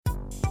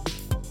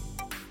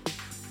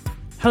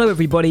Hello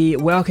everybody,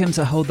 welcome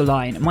to Hold the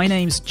Line. My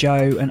name's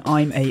Joe and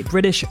I'm a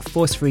British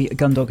force-free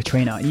gun dog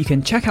trainer. You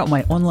can check out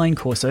my online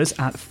courses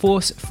at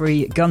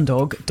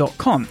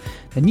forcefreegundog.com.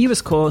 The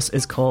newest course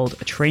is called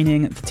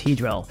Training the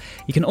T-Drill.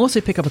 You can also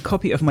pick up a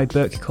copy of my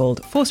book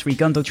called Force Free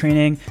Gun Dog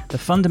Training, The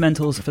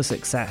Fundamentals for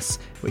Success,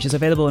 which is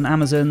available on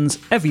Amazon's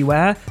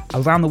everywhere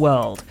around the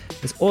world.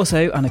 There's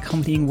also an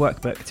accompanying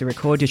workbook to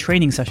record your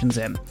training sessions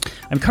in.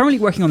 I'm currently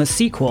working on a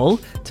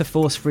sequel to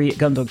Force Free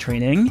Gun Dog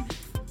Training,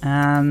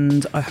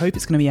 and I hope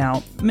it's going to be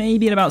out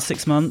maybe in about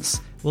 6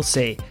 months. We'll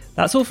see.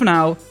 That's all for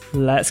now.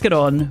 Let's get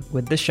on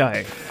with the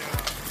show.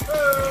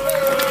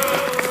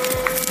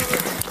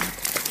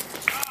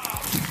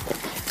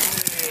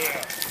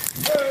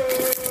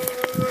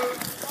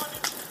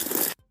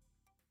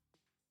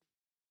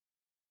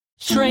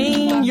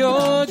 Train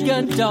your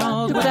gun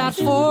dog without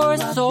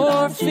force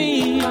or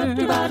fear.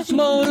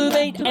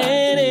 Motivate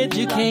and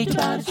educate.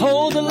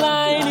 Hold the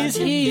line is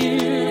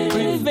here.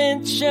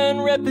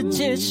 Prevention,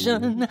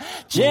 repetition,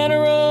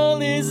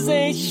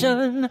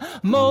 generalization,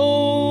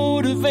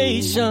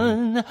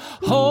 motivation.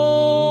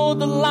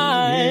 Hold the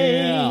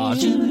line.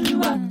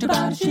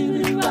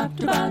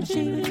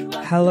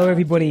 Hello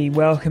everybody,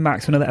 welcome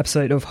back to another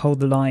episode of Hold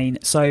the Line.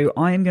 So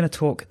I am going to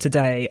talk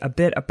today a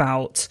bit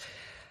about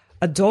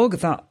a dog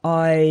that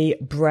I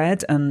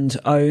bred and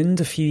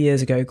owned a few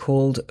years ago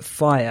called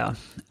Fire.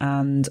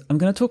 And I'm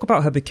going to talk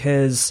about her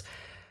because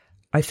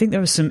I think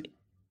there are some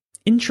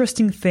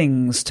interesting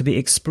things to be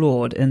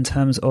explored in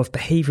terms of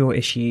behavioural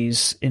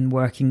issues in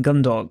working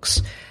gun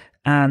dogs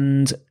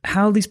and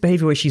how these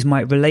behavioural issues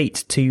might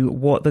relate to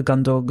what the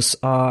gun dogs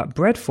are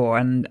bred for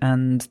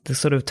and the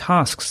sort of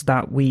tasks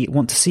that we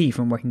want to see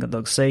from working gun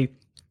dogs. So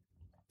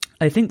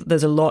I think that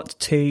there's a lot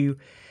to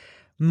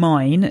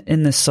mine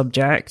in this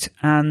subject,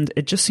 and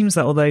it just seems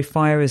that although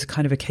Fire is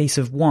kind of a case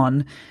of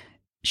one,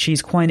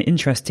 she's quite an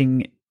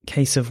interesting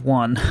case of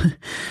one.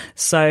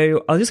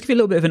 So I'll just give you a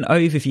little bit of an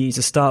overview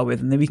to start with,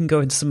 and then we can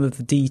go into some of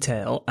the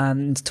detail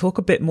and talk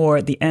a bit more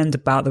at the end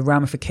about the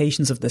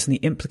ramifications of this and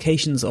the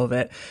implications of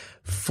it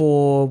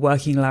for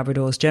working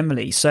Labradors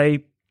generally. So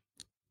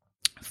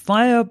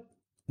Fire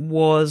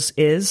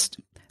is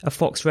a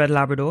Fox Red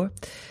Labrador,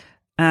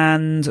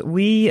 and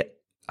we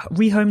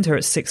rehomed her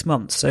at 6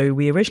 months. So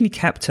we originally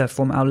kept her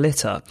from our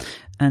litter,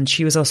 and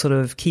she was our sort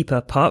of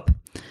keeper pup.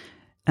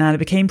 And it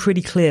became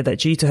pretty clear that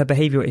due to her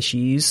behavioural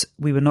issues,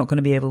 we were not going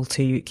to be able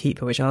to keep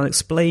her, which I'll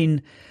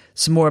explain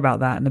some more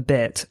about that in a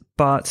bit.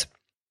 But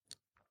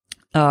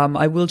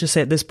I will just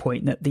say at this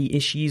point that the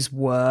issues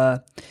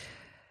were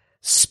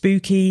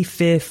spooky,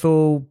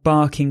 fearful,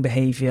 barking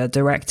behaviour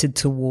directed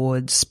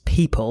towards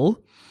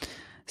people.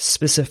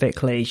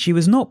 Specifically, she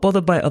was not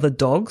bothered by other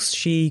dogs.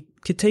 She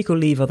could take or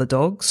leave other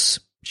dogs.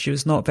 She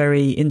was not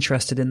very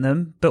interested in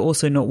them, but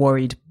also not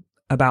worried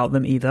about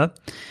them either.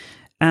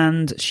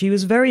 And she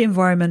was very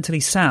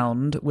environmentally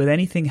sound with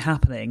anything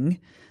happening.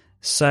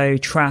 So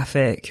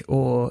traffic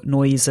or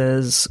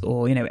noises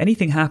or,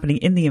 anything happening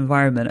in the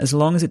environment, as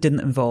long as it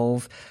didn't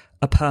involve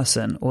a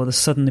person or the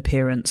sudden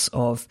appearance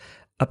of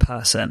a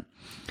person.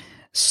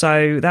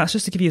 So that's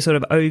just to give you a sort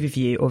of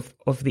overview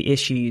of the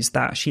issues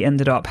that she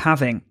ended up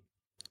having.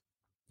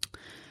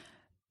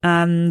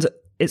 And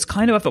it's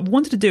kind of, I've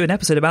wanted to do an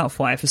episode about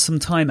Fire for some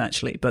time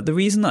actually, but the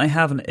reason that I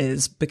haven't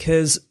is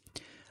because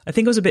I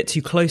think I was a bit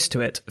too close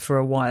to it for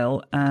a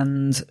while,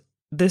 and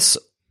this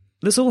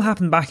all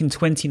happened back in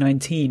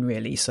 2019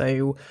 really,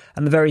 so,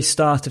 and the very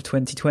start of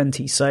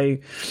 2020, so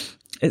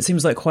it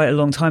seems like quite a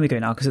long time ago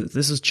now, because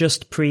this was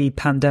just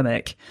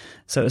pre-pandemic,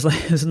 so it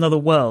was another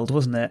world,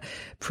 wasn't it,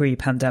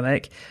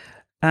 pre-pandemic,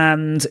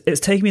 and it's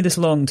taken me this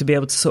long to be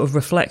able to sort of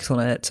reflect on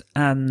it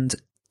and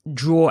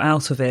draw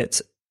out of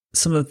it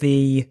some of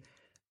the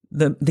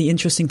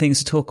interesting things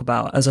to talk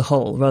about as a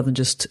whole, rather than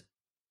just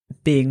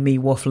being me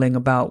waffling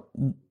about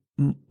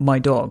my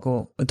dog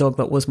or a dog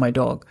that was my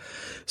dog.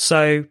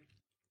 So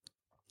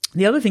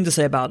the other thing to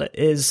say about it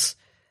is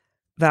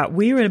that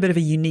we were in a bit of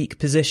a unique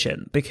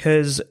position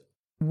because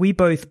we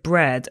both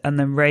bred and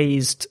then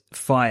raised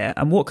Fire.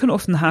 And what can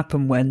often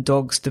happen when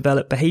dogs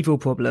develop behavioral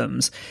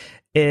problems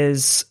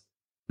is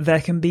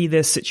there can be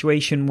this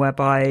situation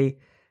whereby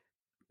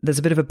there's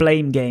a bit of a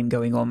blame game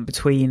going on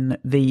between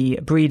the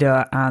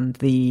breeder and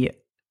the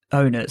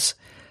owners.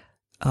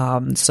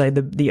 So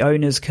the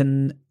owners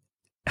can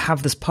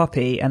have this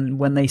puppy, and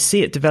when they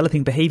see it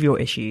developing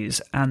behavioral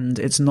issues, and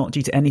it's not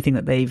due to anything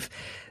that they've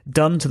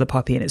done to the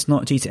puppy, and it's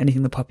not due to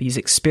anything the puppy's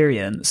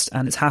experienced,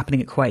 and it's happening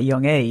at quite a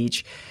young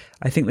age,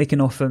 I think they can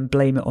often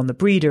blame it on the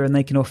breeder, and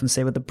they can often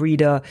say, well, the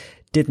breeder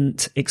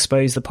didn't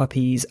expose the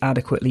puppies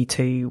adequately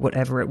to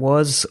whatever it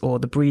was, or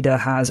the breeder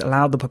has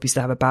allowed the puppies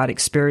to have a bad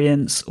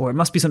experience, or it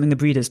must be something the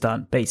breeder's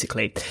done,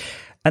 basically.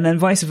 And then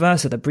vice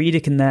versa, the breeder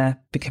can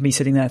be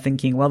sitting there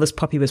thinking, well, this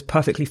puppy was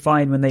perfectly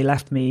fine when they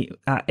left me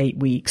at 8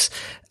 weeks.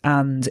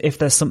 And if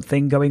there's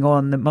something going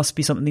on, there must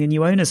be something the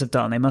new owners have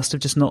done. They must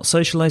have just not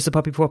socialized the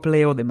puppy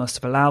properly, or they must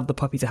have allowed the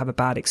puppy to have a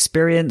bad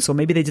experience, or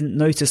maybe they didn't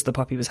notice the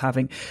puppy was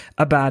having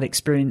a bad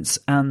experience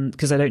and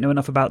because I don't know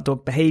enough about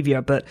dog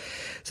behavior. But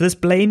so this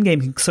blame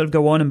game can sort of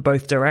go on in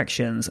both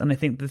directions. And I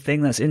think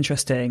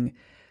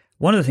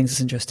one of the things that's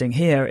interesting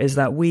here is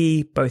that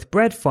we both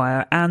bred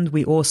Fire and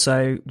we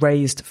also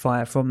raised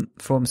Fire from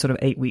sort of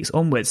 8 weeks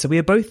onwards. So we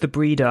are both the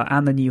breeder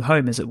and the new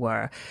home, as it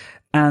were.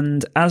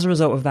 And as a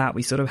result of that,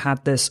 we sort of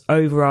had this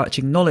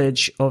overarching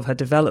knowledge of her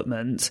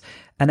development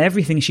and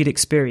everything she'd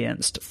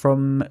experienced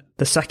from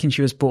the second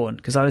she was born,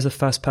 because I was the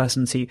first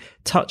person to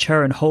touch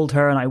her and hold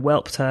her and I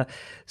whelped her.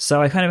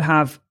 So I kind of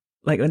have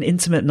like an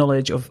intimate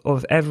knowledge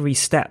of every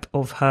step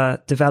of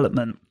her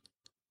development,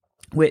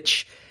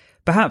 which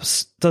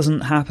perhaps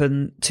doesn't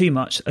happen too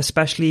much,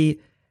 especially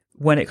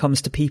when it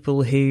comes to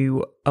people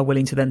who are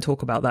willing to then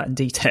talk about that in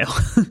detail.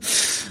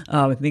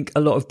 I think a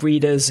lot of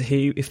breeders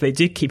who, if they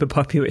do keep a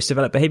puppy which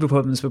developed behavioural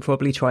problems, would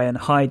probably try and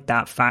hide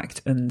that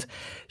fact and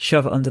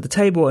shove it under the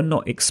table and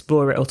not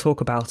explore it or talk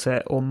about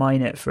it or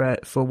mine it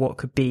for what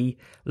could be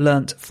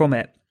learnt from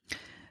it.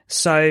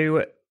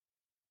 So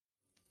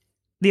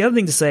the other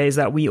thing to say is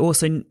that we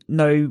also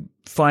know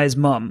Fire's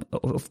mum,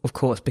 of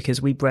course,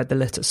 because we bred the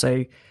litter.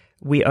 So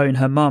we own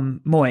her mum,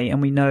 Moi,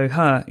 and we know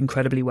her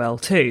incredibly well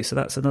too. So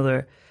that's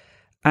another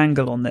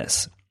angle on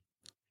this.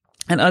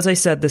 And as I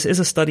said, this is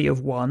a study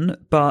of one,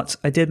 but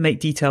I did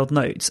make detailed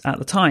notes at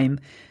the time.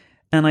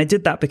 And I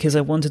did that because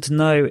I wanted to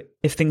know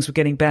if things were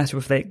getting better,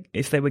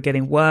 if they were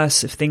getting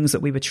worse, if things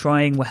that we were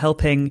trying were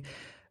helping.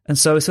 And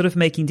so I was sort of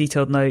making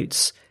detailed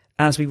notes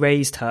as we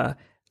raised her.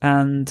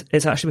 And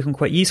it's actually become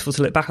quite useful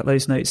to look back at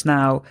those notes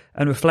now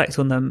and reflect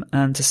on them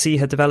and to see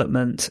her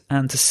development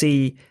and to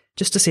see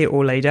it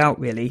all laid out,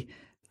 really.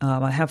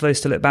 I have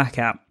those to look back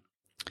at.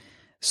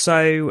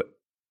 So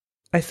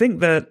I think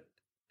that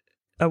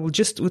we'll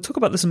talk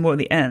about this more at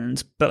the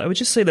end, but I would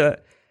just say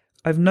that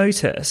I've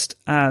noticed,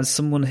 as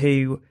someone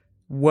who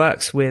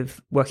works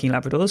with working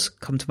Labradors,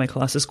 come to my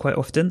classes quite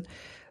often,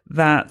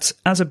 that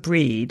as a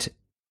breed,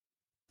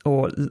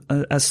 or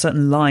as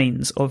certain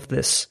lines of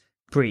this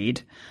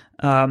breed,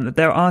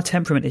 there are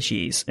temperament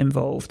issues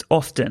involved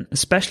often,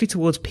 especially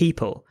towards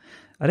people.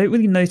 I don't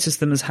really notice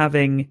them as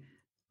having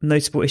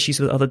notable issues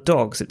with other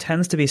dogs. It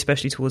tends to be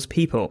especially towards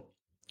people.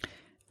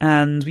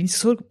 And we need to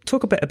sort of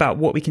talk a bit about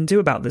what we can do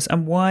about this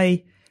and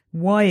why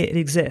it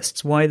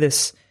exists, why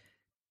this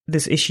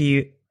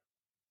issue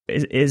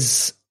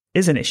is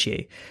an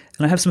issue.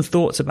 And I have some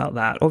thoughts about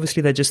that.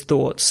 Obviously, they're just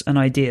thoughts and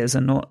ideas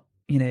and not,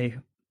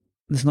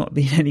 there's not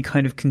been any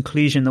kind of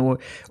conclusion or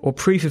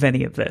proof of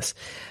any of this.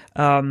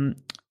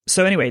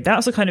 So anyway,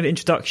 that's a kind of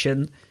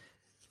introduction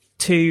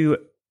to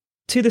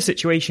the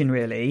situation,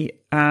 really.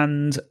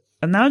 And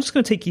now I'm just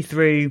going to take you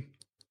through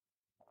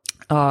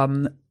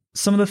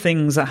some of the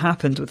things that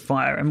happened with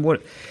Fire and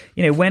what,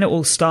 when it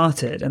all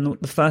started and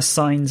the first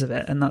signs of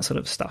it and that sort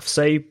of stuff.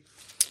 So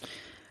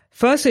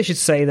first I should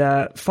say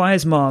that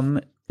Fire's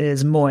mum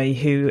is Moi,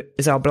 who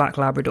is our black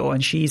Labrador,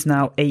 and she's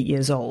now 8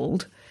 years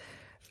old.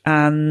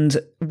 And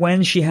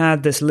when she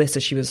had this litter,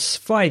 she was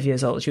 5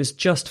 years old. She was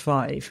just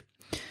 5.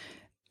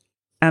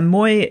 And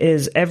Moi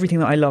is everything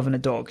that I love in a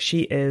dog.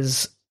 She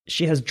has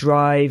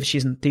drive,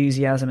 she's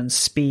enthusiasm and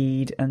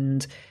speed,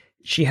 and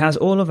she has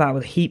all of that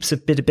with heaps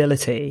of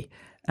biddability.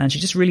 And she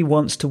just really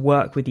wants to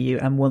work with you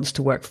and wants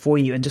to work for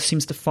you and just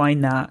seems to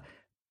find that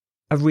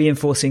a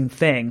reinforcing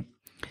thing.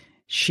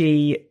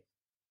 She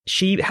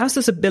has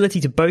this ability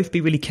to both be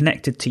really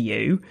connected to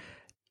you,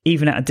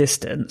 even at a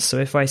distance. So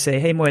if I say,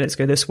 hey, Moi, let's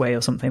go this way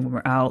or something when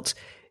we're out,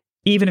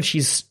 even if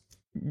she's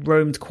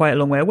roamed quite a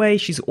long way away,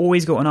 she's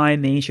always got an eye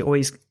on me. She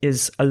always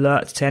is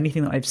alert to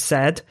anything that I've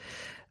said.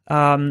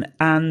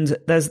 And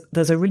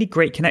there's a really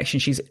great connection.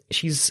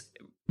 She's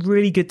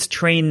really good to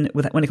train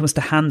with when it comes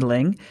to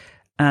handling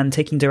and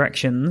taking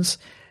directions.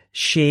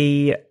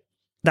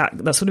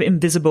 That sort of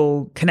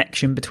invisible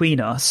connection between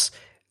us,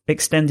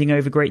 extending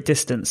over great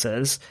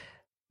distances,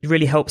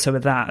 really helps her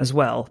with that as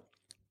well.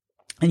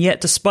 And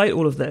yet, despite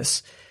all of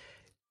this,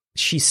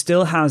 she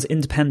still has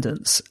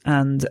independence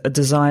and a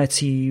desire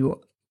to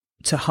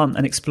hunt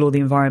and explore the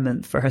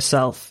environment for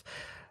herself.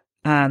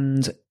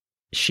 And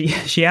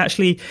she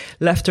actually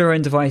left her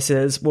own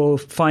devices, will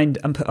find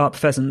and put up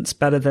pheasants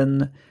better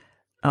than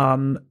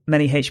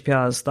many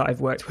HPRs that I've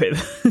worked with.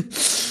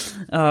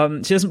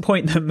 She doesn't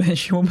point them,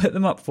 she will put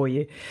them up for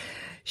you.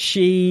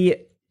 She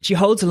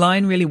holds a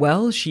line really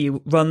well. She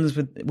runs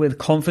with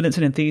confidence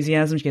and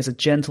enthusiasm. She has a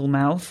gentle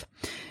mouth.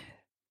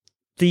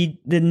 The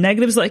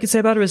negatives that I could say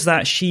about her is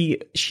that she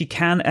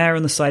can err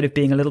on the side of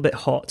being a little bit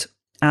hot.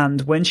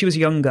 And when she was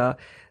younger,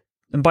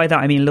 and by that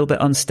I mean a little bit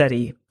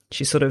unsteady,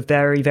 she's sort of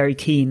very, very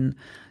keen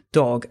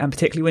dog. And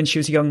particularly when she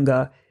was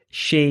younger,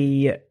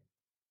 she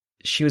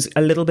was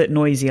a little bit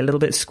noisy, a little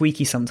bit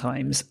squeaky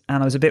sometimes.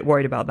 And I was a bit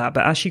worried about that.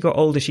 But as she got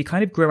older, she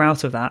kind of grew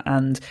out of that.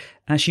 And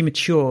as she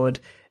matured,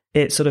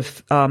 it sort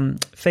of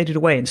faded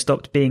away and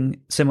stopped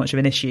being so much of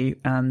an issue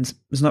and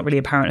was not really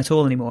apparent at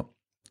all anymore.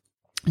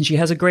 And she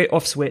has a great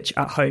off switch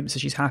at home, so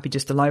she's happy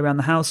just to lie around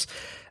the house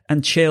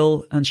and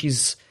chill, and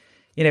she's,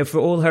 for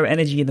all her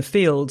energy in the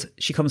field,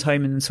 she comes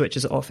home and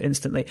switches it off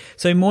instantly.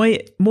 So Moi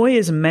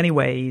is in many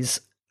ways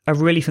a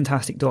really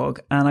fantastic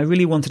dog, and I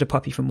really wanted a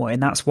puppy for Moi,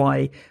 and that's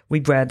why we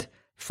bred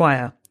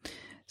Fire.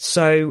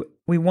 So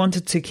we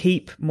wanted to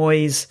keep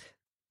Moi's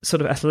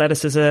sort of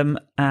athleticism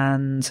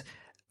and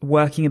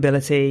working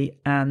ability,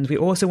 and we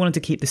also wanted to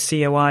keep the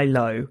COI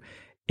low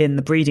in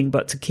the breeding,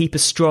 but to keep a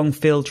strong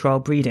field trial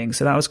breeding.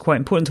 So that was quite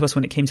important to us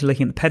when it came to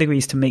looking at the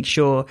pedigrees, to make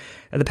sure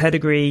that the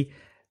pedigree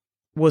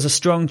was a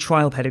strong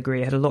trial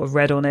pedigree. It had a lot of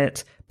red on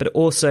it, but it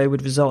also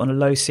would result in a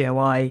low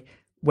COI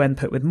when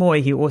put with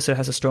Moi, who also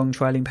has a strong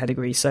trialing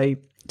pedigree. So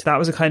that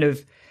was a kind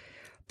of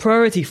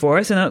priority for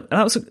us, and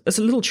that's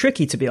a little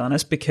tricky, to be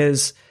honest,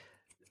 because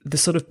the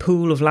sort of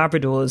pool of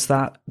Labradors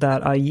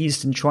that are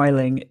used in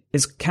trialing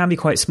can be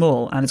quite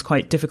small, and it's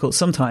quite difficult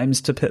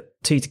sometimes to put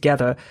two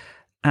together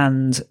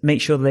and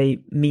make sure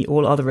they meet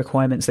all other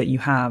requirements that you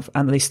have,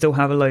 and they still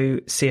have a low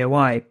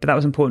COI. But that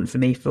was important for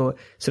me for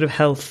sort of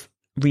health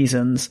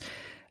reasons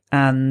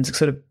and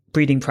sort of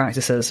breeding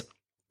practices.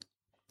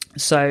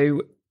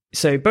 So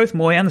both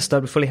Moi and the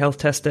stud were fully health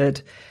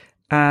tested,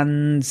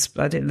 and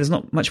there's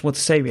not much more to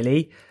say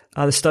really.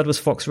 The stud was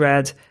Fox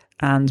Red,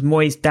 and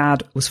Moi's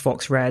dad was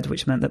Fox Red,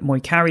 which meant that Moi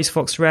carries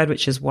Fox Red,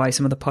 which is why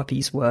some of the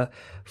puppies were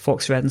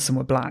Fox Red and some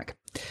were black.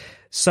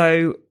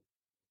 So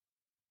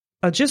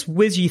I'll just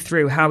whiz you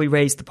through how we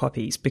raised the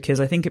puppies,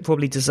 because I think it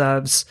probably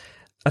deserves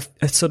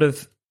a sort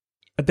of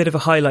a bit of a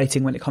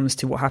highlighting when it comes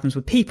to what happens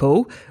with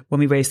people when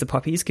we raise the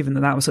puppies, given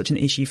that was such an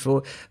issue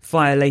for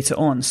Fire later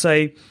on.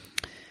 So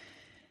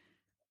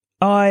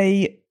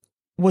I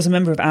was a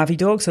member of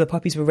Avidog, so the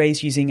puppies were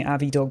raised using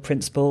Avidog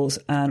principles,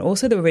 and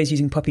also they were raised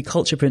using puppy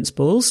culture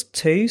principles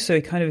too, so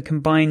it kind of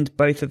combined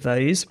both of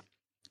those.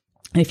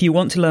 And if you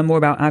want to learn more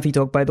about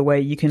Avidog, by the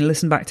way, you can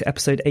listen back to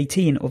episode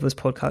 18 of this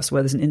podcast,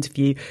 where there's an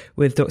interview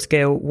with Dr.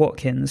 Gail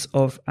Watkins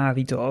of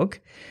Avidog.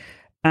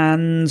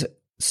 And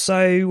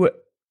so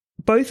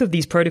both of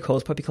these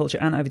protocols, puppy culture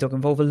and Avidog,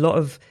 involve a lot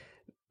of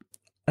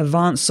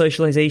advanced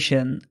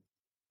socialization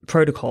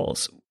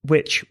protocols,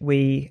 which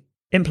we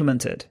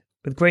implemented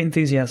with great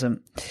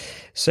enthusiasm.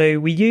 So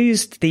we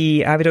used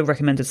the Avidog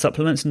recommended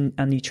supplements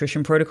and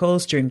nutrition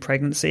protocols during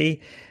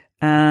pregnancy,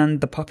 and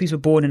the puppies were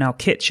born in our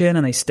kitchen,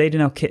 and they stayed in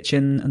our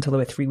kitchen until they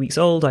were 3 weeks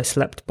old. I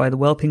slept by the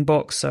whelping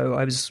box, so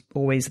I was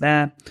always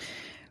there.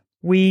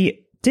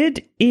 We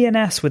did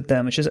ENS with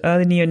them, which is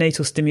early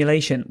neonatal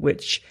stimulation,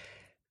 which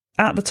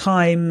at the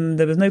time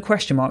there was no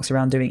question marks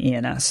around doing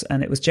ENS,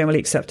 and it was generally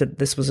accepted that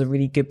this was a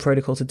really good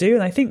protocol to do.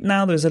 And I think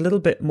now there's a little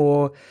bit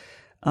more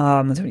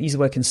I don't use the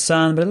word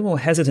concern, but a little more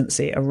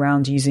hesitancy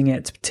around using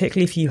it,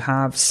 particularly if you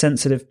have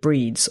sensitive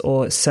breeds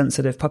or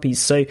sensitive puppies.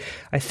 So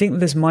I think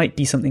this might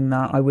be something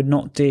that I would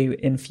not do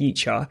in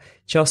future,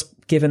 just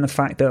given the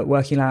fact that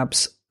working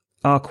labs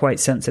are quite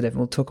sensitive.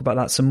 We'll talk about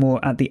that some more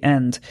at the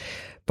end.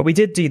 But we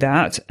did do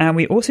that, and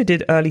we also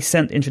did early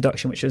scent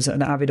introduction, which was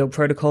an Avidog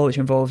protocol, which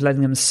involved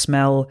letting them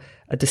smell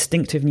a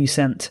distinctive new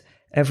scent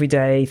every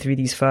day through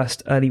these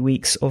first early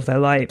weeks of their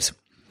lives.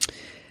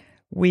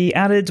 We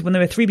added, when they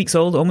were 3 weeks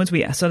old onwards,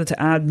 we started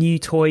to add new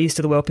toys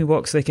to the whelping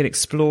box so they could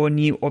explore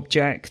new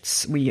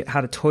objects. We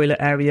had a toilet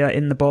area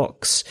in the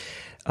box.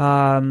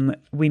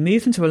 We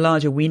moved into a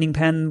larger weaning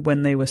pen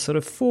when they were sort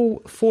of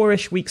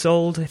four-ish weeks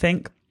old, I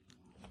think.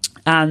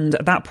 And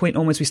at that point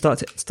onwards, we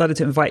started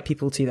to invite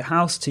people to the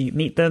house to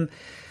meet them.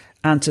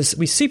 And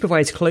we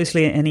supervised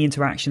closely any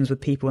interactions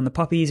with people and the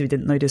puppies. We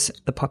didn't notice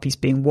the puppies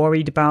being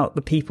worried about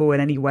the people in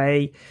any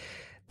way.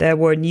 There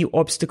were new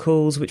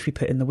obstacles which we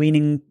put in the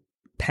weaning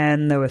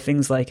pen. There were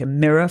things like a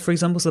mirror, for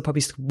example, so the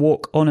puppies could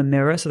walk on a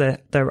mirror so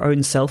their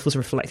own self was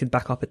reflected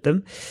back up at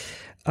them.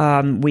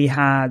 We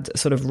had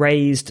sort of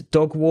raised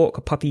dog walk,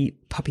 a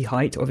puppy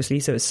height, obviously,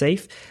 so it's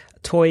safe.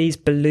 Toys,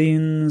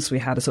 balloons. We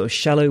had a sort of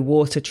shallow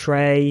water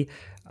tray.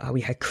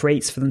 We had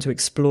crates for them to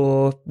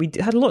explore. We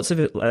had lots of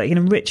an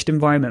enriched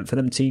environment for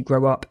them to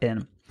grow up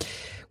in.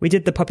 We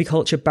did the puppy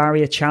culture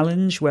barrier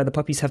challenge, where the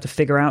puppies have to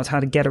figure out how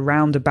to get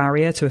around a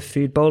barrier to a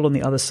food bowl on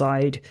the other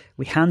side.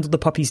 We handled the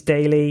puppies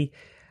daily.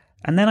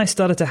 And then I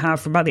started to have,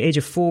 from about the age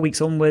of 4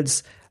 weeks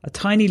onwards, a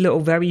tiny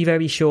little, very,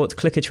 very short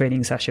clicker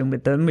training session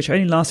with them, which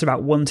only lasted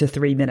about 1 to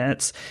 3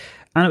 minutes.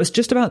 And it was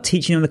just about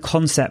teaching them the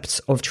concepts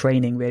of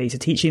training, really. So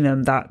teaching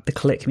them that the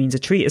click means a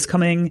treat is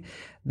coming,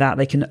 that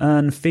they can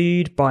earn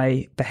food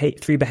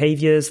through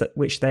behaviors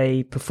which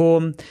they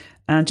perform,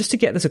 and just to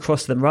get this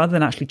across to them rather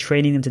than actually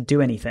training them to do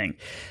anything.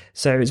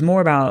 So it's more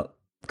about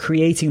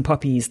creating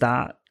puppies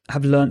that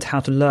have learned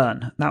how to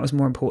learn. That was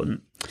more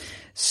important.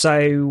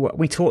 So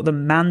we taught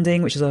them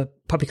manding, which is a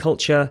puppy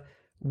culture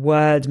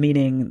word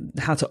meaning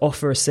how to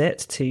offer a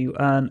sit to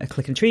earn a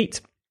click and treat.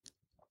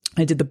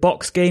 I did the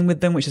box game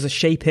with them, which is a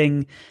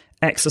shaping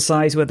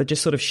exercise where they're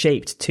just sort of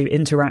shaped to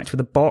interact with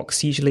a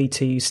box, usually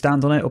to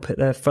stand on it or put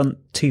their front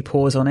 2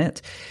 paws on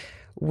it.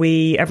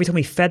 every time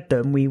we fed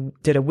them, we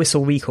did a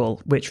whistle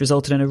recall, which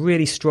resulted in a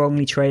really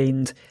strongly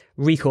trained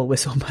recall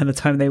whistle by the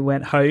time they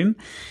went home.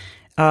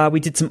 We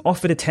did some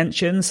offered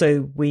attention.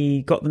 So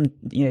we got them,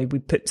 we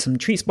put some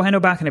treats behind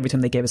our back, and every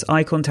time they gave us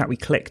eye contact, we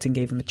clicked and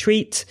gave them a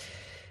treat.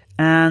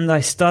 And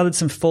I started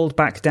some fold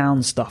back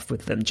down stuff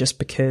with them, just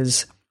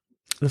because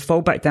the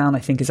fold back down, I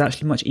think, is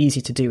actually much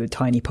easier to do with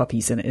tiny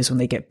puppies than it is when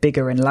they get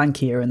bigger and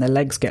lankier and their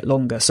legs get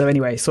longer. So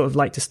anyway, sort of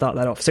like to start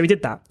that off. So we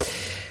did that.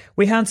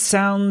 We had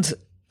sound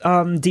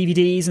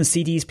DVDs and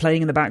CDs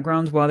playing in the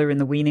background while they were in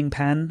the weaning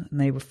pen, and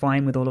they were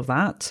fine with all of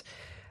that.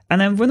 And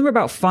then when they were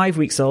about 5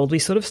 weeks old, we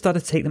sort of started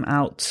to take them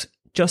out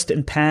just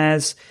in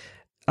pairs,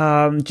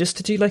 just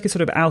to do like a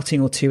sort of outing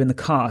or two in the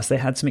car. So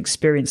they had some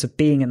experience of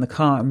being in the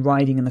car and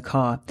riding in the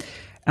car.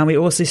 And we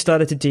also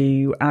started to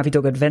do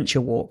Avidog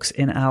adventure walks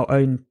in our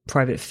own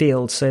private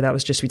field. So that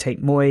was just, we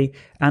take Moi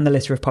and the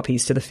litter of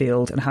puppies to the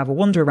field and have a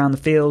wander around the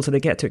field, so they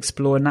get to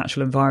explore a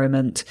natural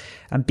environment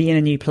and be in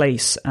a new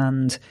place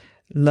and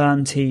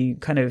learn to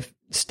kind of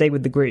stay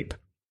with the group.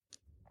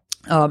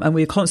 And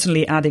we were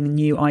constantly adding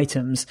new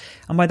items.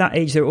 And by that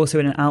age, they were also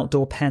in an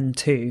outdoor pen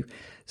too.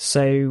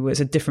 So it's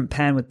a different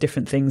pen with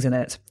different things in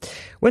it.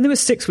 When they were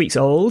 6 weeks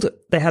old,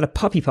 they had a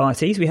puppy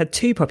party. So we had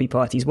 2 puppy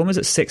parties. One was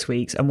at 6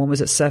 weeks and one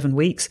was at 7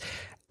 weeks.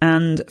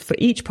 And for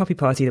each puppy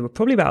party, there were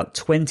probably about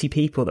 20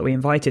 people that we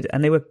invited.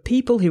 And they were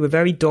people who were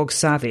very dog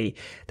savvy.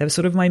 They were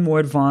sort of my more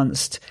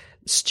advanced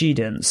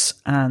students.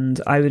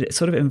 And I would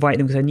sort of invite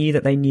them because I knew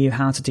that they knew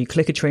how to do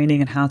clicker training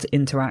and how to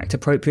interact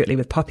appropriately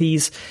with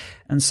puppies.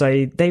 And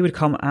so they would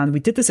come, and we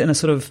did this in a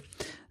sort of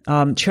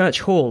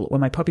church hall where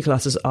my puppy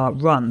classes are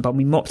run, but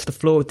we mopped the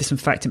floor with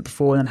disinfectant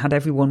before and had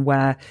everyone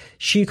wear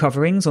shoe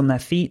coverings on their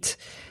feet.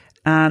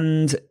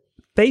 And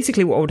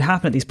basically what would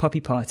happen at these puppy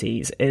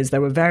parties is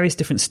there were various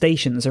different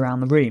stations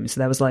around the room. So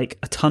there was like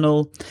a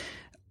tunnel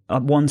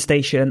at one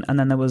station, and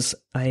then there was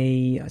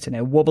a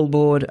wobble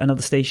board,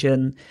 another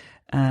station,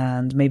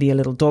 and maybe a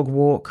little dog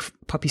walk,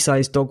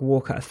 puppy-sized dog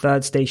walk at a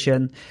third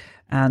station.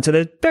 And so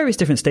there are various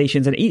different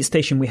stations, and at each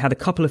station we had a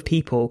couple of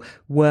people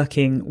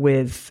working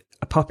with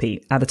a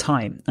puppy at a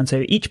time. And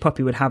so each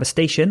puppy would have a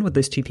station with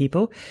those 2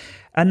 people.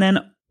 And then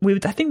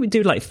I think we'd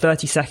do like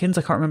 30 seconds.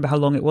 I can't remember how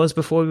long it was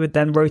before we would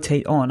then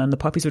rotate on, and the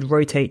puppies would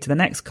rotate to the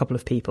next couple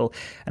of people.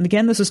 And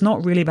again, this was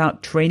not really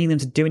about training them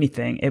to do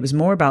anything. It was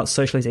more about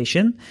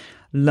socialization,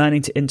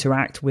 learning to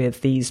interact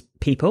with these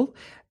people,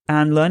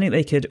 and learning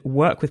they could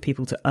work with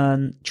people to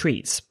earn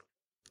treats.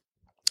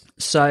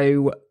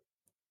 So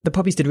the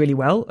puppies did really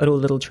well at all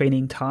the little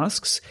training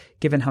tasks,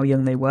 given how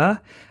young they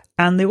were.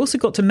 And they also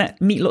got to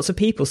meet lots of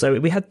people. So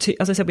we had 2,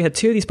 as I said, we had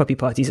 2 of these puppy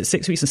parties at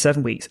 6 weeks and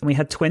 7 weeks, and we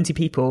had 20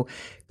 people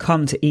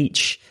come to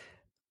each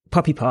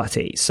puppy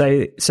party.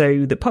 So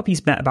the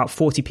puppies met about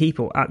 40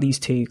 people at these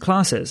 2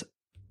 classes,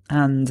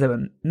 and there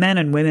were men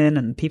and women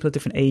and people of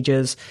different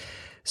ages.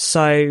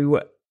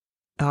 So,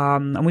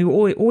 and we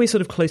were always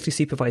sort of closely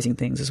supervising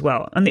things as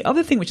well. And the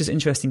other thing which is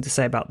interesting to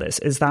say about this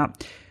is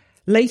that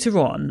later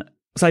on,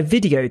 so I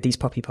videoed these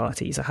puppy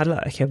parties. I had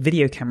like a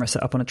video camera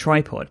set up on a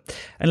tripod.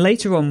 And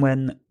later on,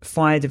 when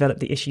Fire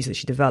developed the issues that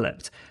she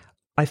developed,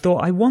 I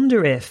thought, I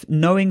wonder if,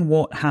 knowing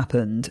what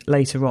happened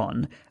later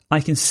on, I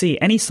can see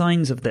any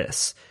signs of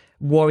this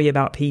worry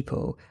about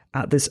people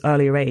at this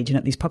earlier age and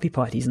at these puppy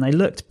parties. And I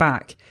looked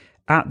back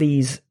at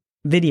these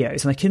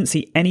videos and I couldn't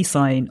see any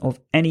sign of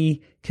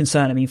any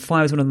concern. I mean,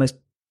 Fire was one of the most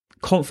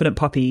confident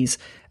puppies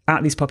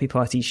at these puppy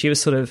parties. She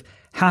was sort of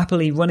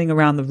happily running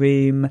around the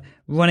room,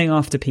 running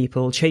after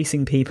people,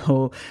 chasing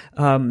people,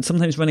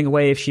 sometimes running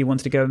away if she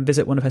wanted to go and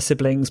visit one of her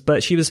siblings.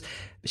 But she was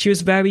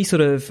very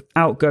sort of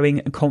outgoing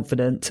and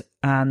confident,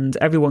 and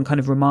everyone kind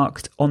of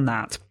remarked on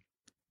that.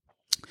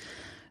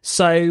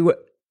 So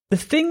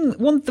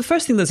the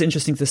first thing that's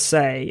interesting to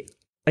say,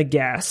 I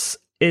guess,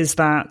 is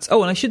that,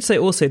 and I should say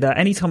also that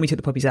anytime we took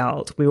the puppies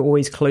out, we were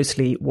always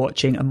closely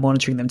watching and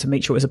monitoring them to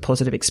make sure it was a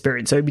positive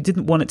experience. So we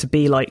didn't want it to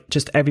be like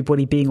just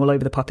everybody being all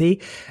over the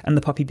puppy and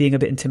the puppy being a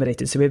bit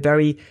intimidated. So we're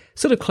very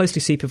sort of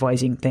closely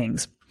supervising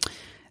things.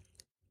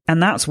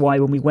 And that's why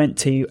when we went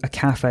to a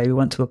cafe, we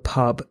went to a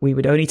pub, we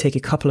would only take a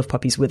couple of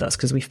puppies with us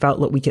because we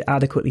felt that we could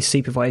adequately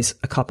supervise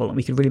a couple and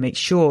we could really make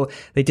sure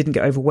they didn't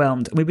get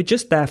overwhelmed. And we were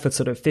just there for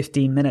sort of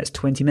 15 minutes,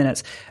 20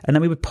 minutes, and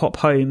then we would pop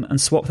home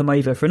and swap them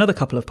over for another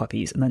couple of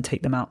puppies and then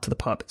take them out to the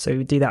pub. So we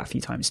would do that a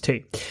few times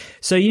too.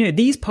 So,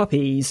 these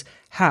puppies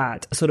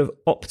had a sort of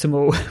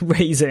optimal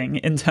raising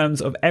in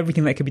terms of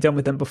everything that could be done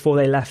with them before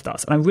they left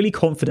us. And I'm really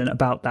confident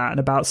about that and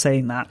about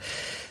saying that.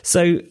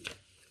 So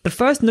the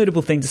first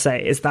notable thing to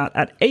say is that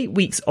at 8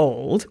 weeks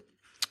old,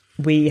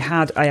 we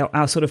had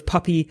our sort of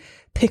puppy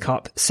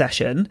pickup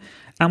session,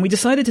 and we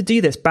decided to do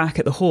this back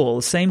at the hall,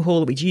 the same hall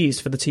that we'd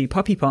used for the 2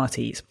 puppy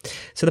parties.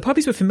 So the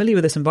puppies were familiar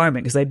with this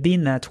environment because they'd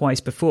been there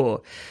twice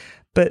before.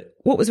 But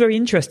what was very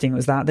interesting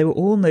was that they were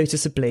all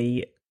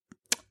noticeably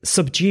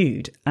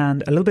subdued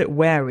and a little bit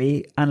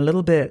wary and a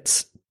little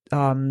bit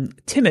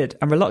timid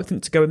and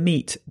reluctant to go and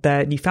meet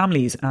their new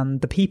families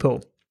and the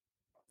people.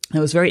 It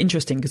was very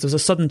interesting because there was a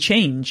sudden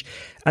change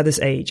at this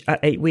age,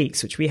 at 8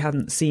 weeks, which we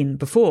hadn't seen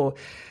before.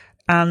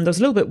 And I was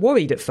a little bit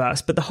worried at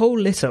first, but the whole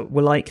litter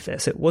were like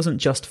this. It wasn't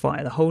just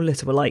Fire. The whole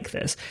litter were like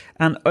this.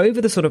 And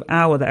over the sort of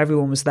hour that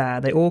everyone was there,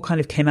 they all kind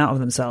of came out of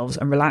themselves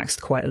and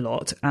relaxed quite a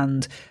lot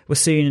and were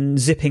soon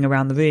zipping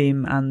around the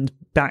room and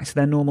back to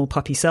their normal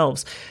puppy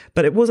selves.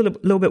 But it was a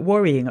little bit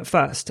worrying at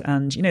first.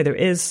 And, you know, it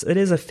is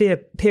a fear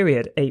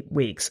period, 8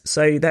 weeks.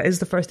 So that is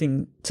the first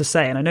thing to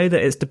say. And I know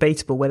that it's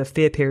debatable whether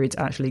fear periods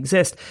actually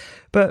exist,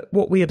 but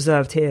what we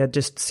observed here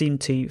just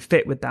seemed to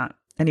fit with that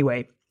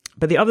anyway.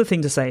 But the other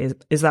thing to say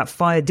is that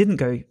Fire didn't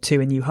go to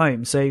a new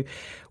home. So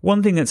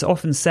one thing that's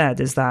often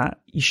said is that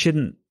you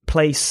shouldn't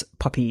place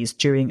puppies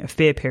during a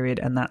fear period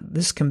and that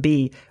this can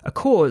be a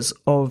cause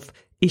of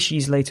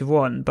issues later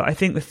on. But I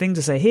think the thing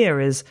to say here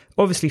is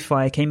obviously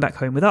Fire came back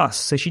home with us.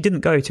 So she didn't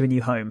go to a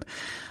new home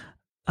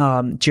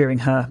during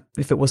her,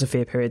 if it was a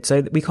fear period.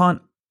 So we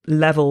can't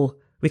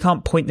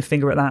point the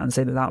finger at that and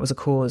say that that was a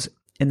cause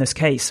in this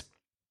case.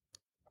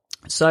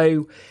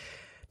 So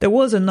there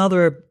was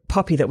another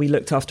puppy that we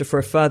looked after for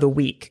a further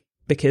week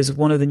because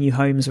one of the new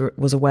homes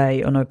was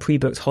away on a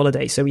pre-booked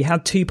holiday. So we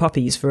had 2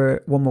 puppies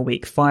for one more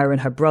week, Fire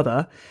and her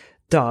brother,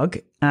 Doug,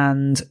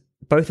 and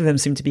both of them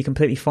seemed to be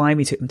completely fine.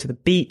 We took them to the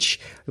beach.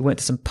 We went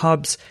to some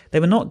pubs. They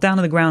were not down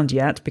on the ground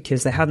yet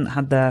because they hadn't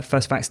had their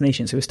first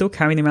vaccination. So we were still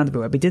carrying them around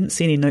everywhere. We didn't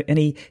see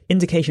any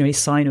indication, any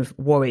sign of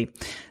worry.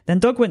 Then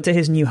Doug went to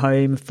his new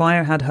home.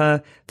 Fire had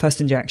her first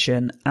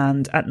injection.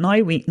 And at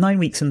 9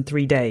 weeks and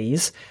 3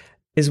 days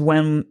is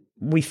when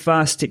we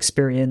first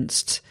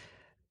experienced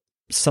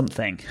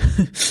something.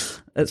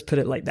 Let's put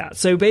it like that.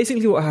 So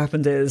basically what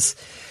happened is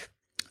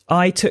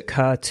I took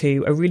her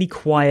to a really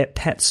quiet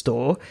pet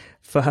store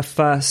for her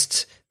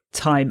first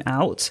time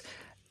out.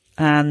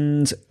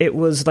 And it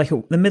was like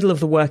the middle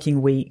of the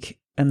working week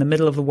and the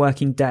middle of the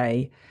working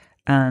day.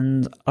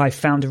 And I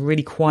found a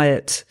really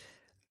quiet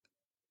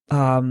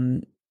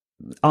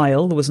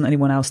aisle. There wasn't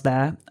anyone else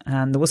there.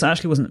 And there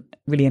wasn't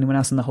really anyone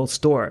else in the whole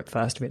store at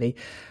first, really.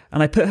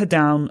 And I put her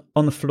down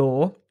on the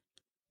floor.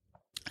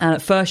 And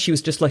at first she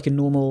was just like a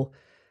normal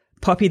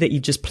puppy that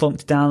you've just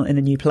plonked down in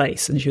a new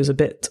place. And she was a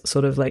bit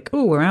sort of like,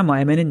 oh, where am I?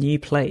 I'm in a new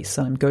place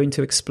and I'm going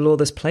to explore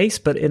this place,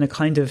 but in a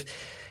kind of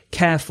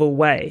careful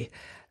way.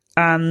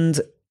 And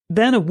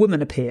then a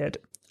woman appeared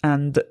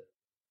and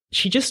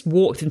she just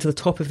walked into the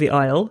top of the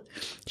aisle.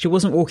 She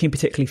wasn't walking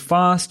particularly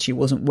fast. She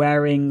wasn't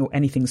wearing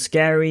anything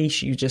scary.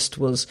 She just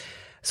was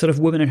sort of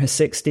woman in her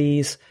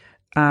 60s.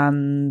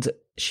 And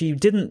she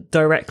didn't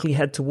directly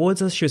head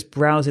towards us. She was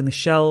browsing the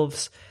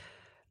shelves.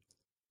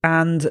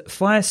 And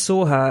Fire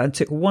saw her and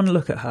took one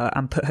look at her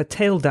and put her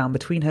tail down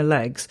between her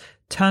legs,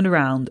 turned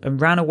around and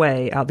ran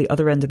away out the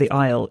other end of the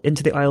aisle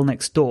into the aisle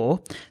next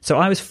door. So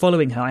I was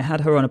following her. I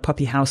had her on a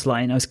puppy house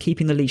line. I was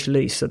keeping the leash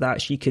loose so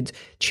that she could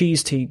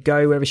choose to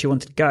go wherever she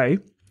wanted to go.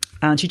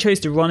 And she chose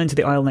to run into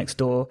the aisle next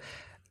door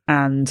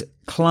and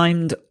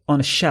climbed on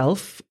a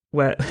shelf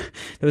where there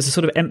was a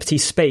sort of empty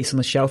space on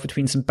the shelf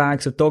between some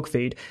bags of dog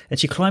food. And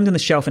she climbed on the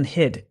shelf and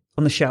hid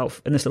on the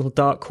shelf in this little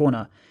dark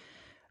corner.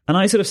 And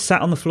I sort of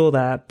sat on the floor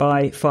there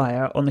by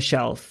Fire on the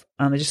shelf.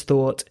 And I just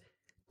thought,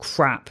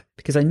 crap,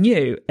 because I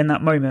knew in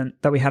that moment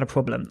that we had a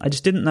problem. I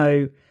just didn't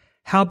know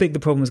how big the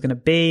problem was going to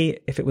be,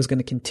 if it was going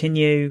to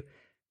continue,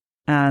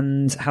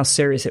 and how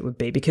serious it would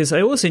be. Because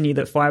I also knew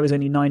that Fire was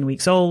only 9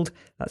 weeks old.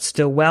 That's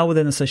still well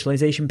within the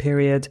socialization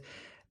period.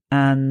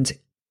 And,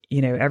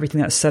 you know,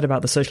 everything that's said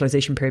about the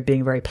socialization period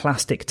being a very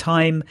plastic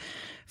time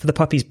for the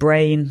puppy's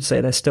brain.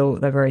 So they're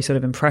very sort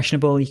of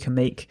impressionable. You can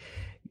make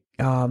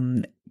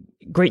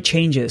great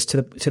changes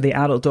to the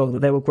adult dog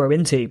that they will grow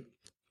into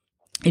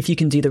if you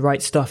can do the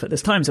right stuff at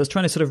this time. So I was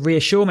trying to sort of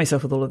reassure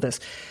myself with all of this.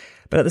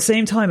 But at the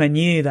same time, I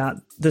knew that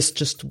this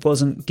just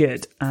wasn't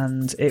good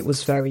and it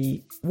was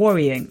very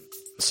worrying.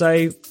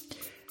 So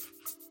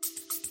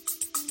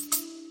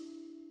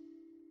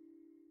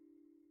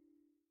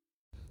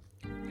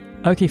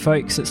okay,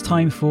 folks, it's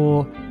time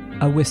for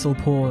a whistle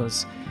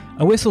pause.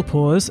 A whistle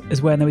pause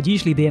is when there would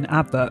usually be an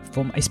advert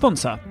from a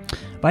sponsor.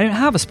 But I don't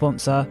have a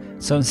sponsor,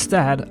 so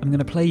instead I'm going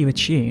to play you a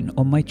tune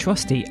on my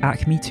trusty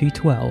Acme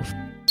 212.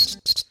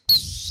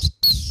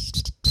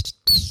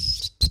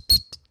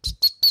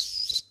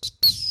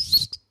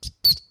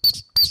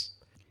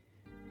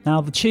 Now,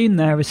 the tune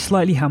there is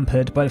slightly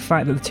hampered by the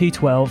fact that the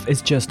 212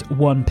 is just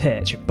one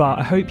pitch, but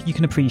I hope you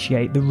can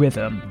appreciate the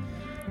rhythm.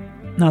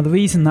 Now, the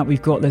reason that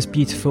we've got this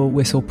beautiful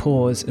whistle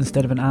pause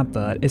instead of an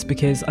advert is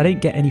because I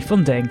don't get any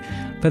funding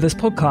for this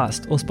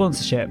podcast or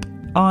sponsorship.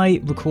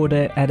 I record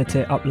it, edit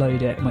it,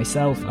 upload it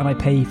myself, and I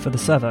pay for the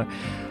server.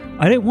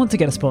 I don't want to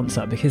get a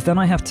sponsor because then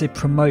I have to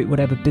promote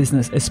whatever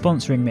business is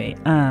sponsoring me.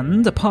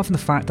 And apart from the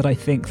fact that I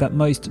think that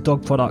most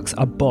dog products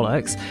are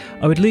bollocks,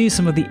 I would lose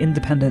some of the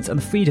independence and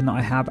the freedom that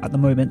I have at the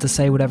moment to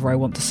say whatever I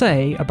want to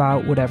say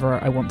about whatever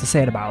I want to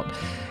say it about.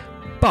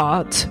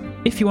 But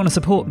if you want to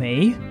support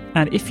me,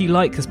 and if you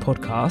like this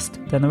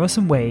podcast, then there are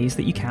some ways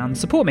that you can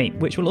support me,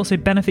 which will also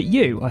benefit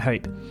you, I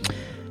hope.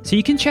 So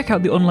you can check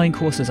out the online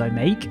courses I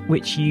make,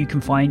 which you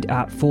can find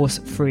at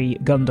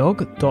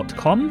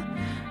forcefreegundog.com.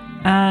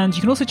 And you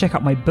can also check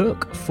out my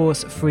book,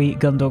 Force Free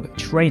Gun Dog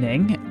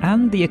Training,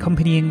 and the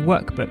accompanying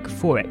workbook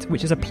for it,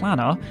 which is a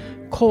planner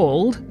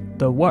called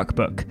The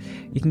Workbook.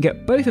 You can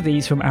get both of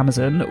these from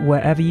Amazon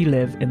wherever you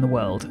live in the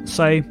world.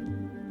 So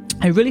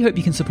I really hope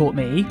you can support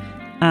me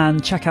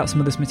and check out some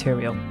of this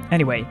material.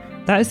 Anyway,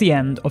 that is the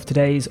end of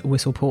today's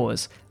Whistle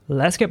Pause.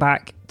 Let's get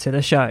back to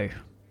the show.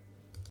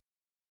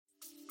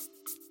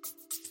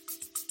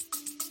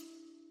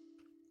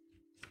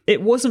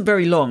 It wasn't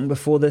very long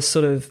before this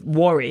sort of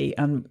worry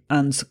and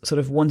sort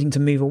of wanting to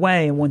move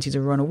away and wanting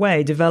to run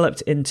away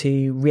developed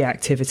into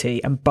reactivity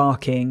and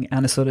barking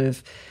and a sort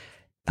of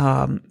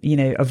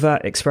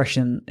avert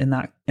expression in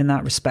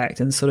that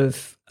respect, and sort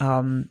of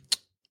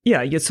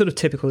your sort of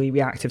typically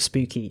reactive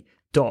spooky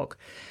dog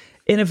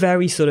in a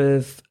very sort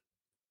of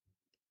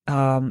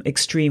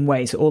extreme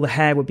way. So all the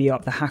hair would be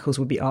up, the hackles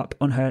would be up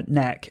on her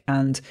neck,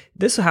 and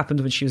this happened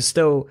when she was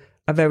still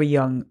a very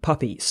young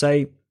puppy.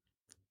 So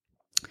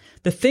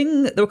there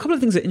were a couple of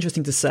things that are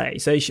interesting to say.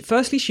 So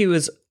firstly, she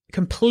was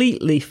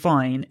completely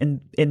fine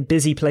in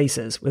busy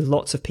places with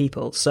lots of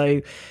people.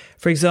 So,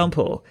 for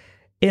example,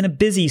 in a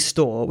busy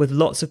store with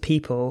lots of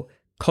people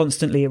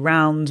constantly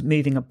around,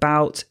 moving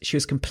about, she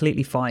was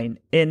completely fine.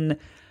 In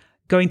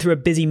going through a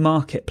busy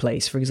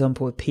marketplace, for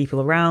example, with people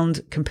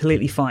around,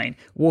 completely fine.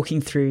 Walking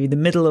through the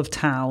middle of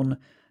town,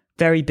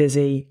 very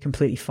busy,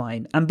 completely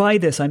fine. And by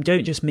this, I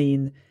don't just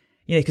mean,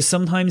 because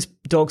sometimes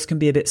dogs can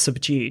be a bit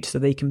subdued, so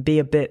they can be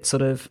a bit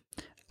sort of,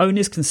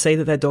 owners can say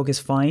that their dog is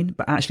fine,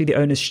 but actually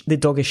the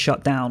dog is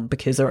shut down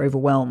because they're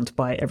overwhelmed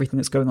by everything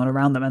that's going on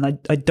around them. And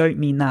I don't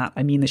mean that.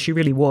 I mean that she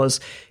really was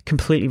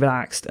completely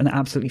relaxed and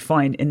absolutely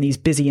fine in these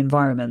busy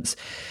environments.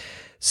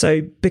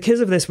 So because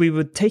of this, we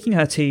were taking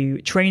her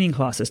to training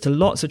classes, to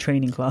lots of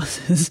training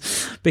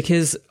classes,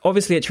 because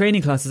obviously at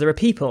training classes, there are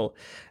people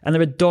and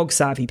there are dog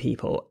savvy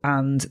people.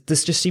 And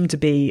this just seemed to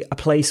be a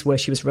place where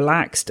she was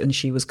relaxed and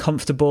she was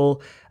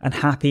comfortable and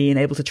happy and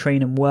able to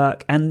train and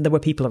work. And there were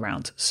people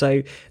around.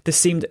 So this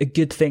seemed a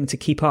good thing to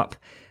keep up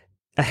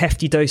a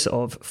hefty dose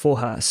of for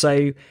her.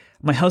 So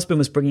my husband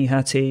was bringing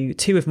her to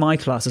 2 of my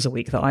classes a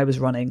week that I was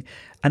running.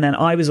 And then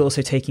I was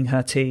also taking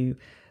her to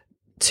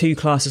 2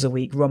 classes a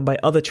week run by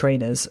other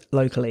trainers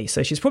locally.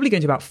 So she's probably going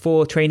to about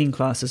 4 training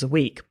classes a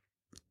week.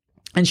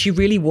 And she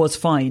really was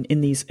fine in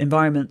these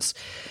environments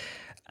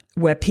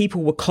where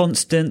people were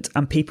constant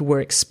and people were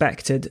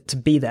expected to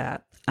be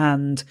there.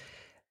 And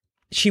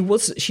she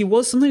was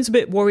sometimes a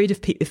bit worried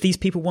if these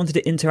people wanted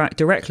to interact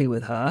directly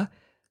with her.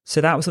 So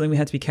that was something we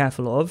had to be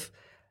careful of.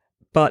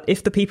 But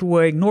if the people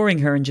were ignoring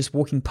her and just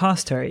walking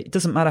past her, it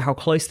doesn't matter how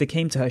close they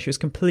came to her, she was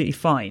completely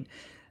fine.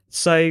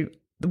 So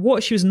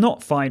what she was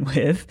not fine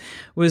with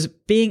was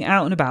being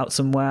out and about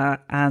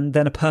somewhere and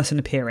then a person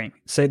appearing.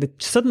 So the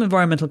sudden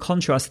environmental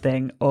contrast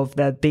thing of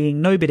there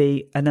being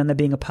nobody and then there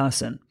being a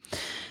person.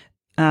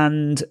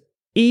 And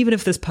even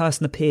if this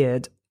person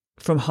appeared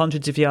from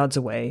hundreds of yards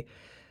away.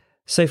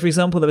 So for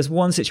example, there was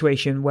one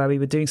situation where we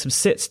were doing some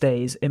sit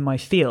stays in my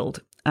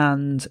field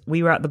and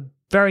we were at the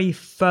very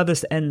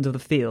furthest end of the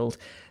field.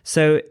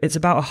 So it's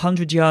about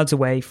 100 yards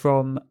away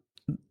from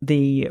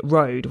the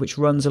road which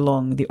runs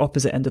along the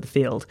opposite end of the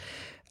field,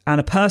 and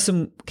a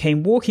person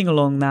came walking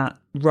along that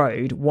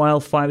road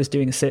while I was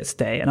doing a sit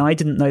stay, and I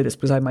didn't know this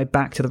because I had my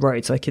back to the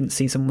road, so I couldn't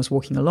see someone was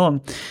walking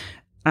along.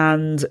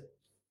 And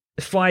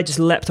Fi just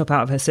leapt up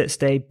out of her sit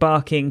stay,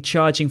 barking,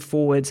 charging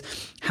forwards,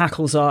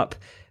 hackles up,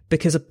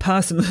 because a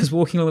person was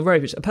walking on the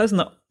road, which a person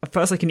that at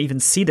first I couldn't even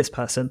see this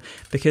person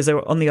because they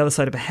were on the other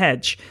side of a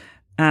hedge,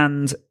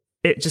 and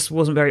it just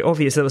wasn't very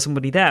obvious there was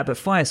somebody there, but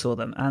Fi saw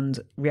them and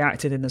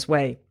reacted in this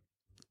way.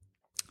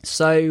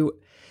 So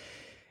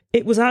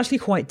it was actually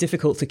quite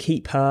difficult to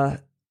keep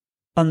her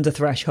under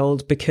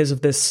threshold because of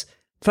this,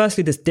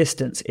 firstly, this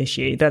distance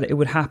issue, that it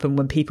would happen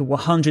when people were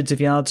hundreds of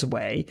yards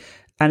away.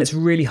 And it's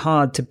really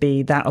hard to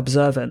be that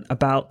observant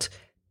about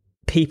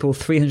people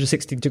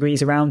 360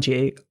 degrees around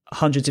you,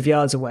 hundreds of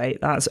yards away.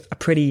 That's a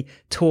pretty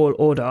tall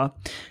order.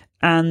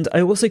 And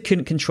I also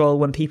couldn't control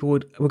when people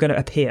were going to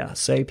appear.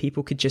 So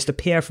people could just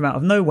appear from out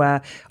of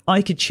nowhere.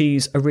 I could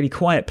choose a really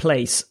quiet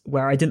place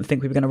where I didn't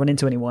think we were going to run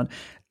into anyone.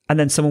 And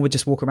then someone would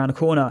just walk around a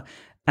corner.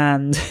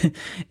 And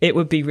it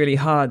would be really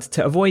hard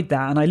to avoid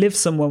that. And I live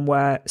somewhere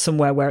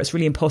where it's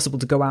really impossible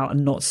to go out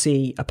and not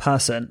see a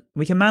person.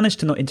 We can manage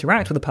to not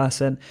interact with a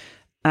person,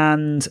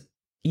 and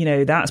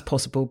that's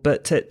possible.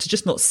 But to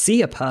just not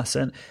see a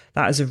person,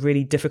 that is a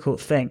really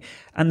difficult thing.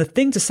 And the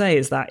thing to say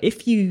is that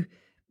if you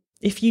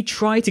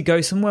try to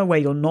go somewhere where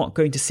you're not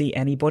going to see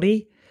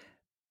anybody,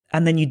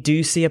 and then you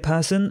do see a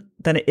person,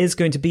 then it is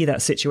going to be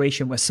that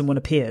situation where someone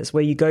appears,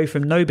 where you go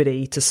from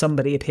nobody to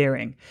somebody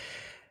appearing.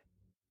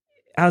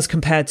 As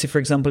compared to, for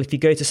example, if you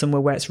go to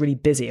somewhere where it's really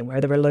busy and where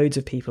there are loads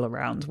of people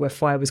around, where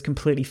Fire was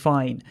completely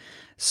fine.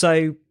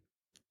 So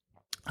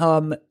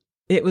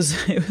it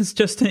was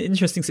just an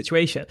interesting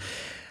situation.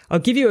 I'll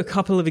give you a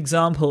couple of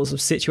examples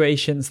of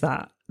situations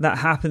that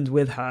happened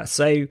with her.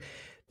 So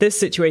this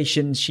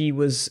situation, she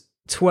was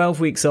 12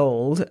 weeks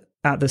old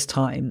at this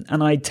time,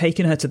 and I'd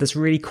taken her to this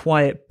really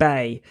quiet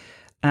bay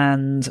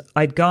And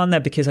I'd gone there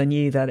because I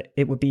knew that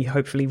it would be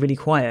hopefully really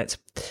quiet.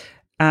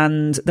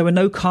 And there were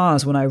no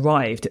cars when I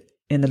arrived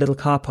in the little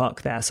car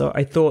park there. So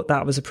I thought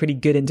that was a pretty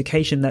good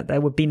indication that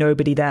there would be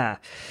nobody there.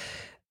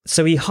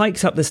 So we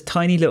hiked up this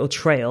tiny little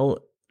trail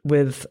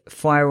with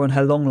Fire on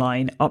her long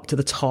line up to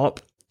the top.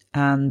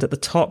 And at the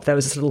top, there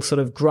was this little sort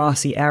of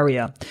grassy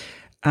area.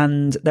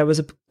 And there was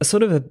a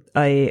sort of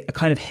a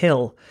kind of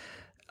hill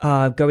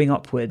going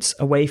upwards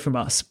away from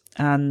us.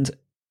 And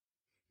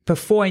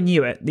before I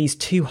knew it, these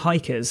two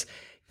hikers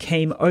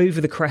came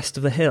over the crest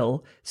of the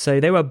hill. So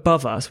they were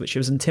above us, which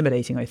was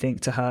intimidating, I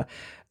think, to her.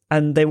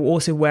 And they were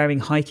also wearing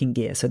hiking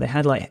gear. So they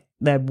had like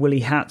their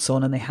woolly hats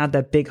on and they had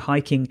their big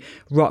hiking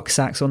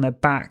rucksacks on their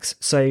backs.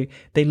 So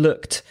they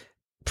looked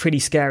pretty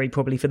scary,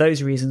 probably for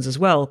those reasons as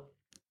well.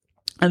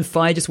 And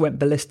Fire just went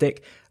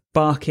ballistic,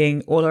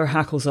 barking, all her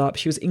hackles up.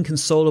 She was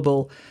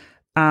inconsolable.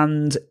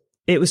 And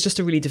it was just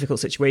a really difficult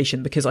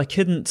situation because I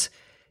couldn't...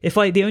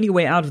 the only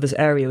way out of this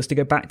area was to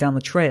go back down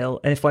the trail.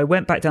 And if I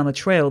went back down the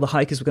trail, the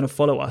hikers were going to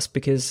follow us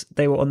because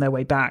they were on their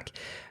way back.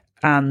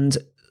 And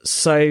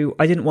so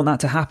I didn't want that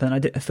to happen. I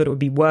thought it would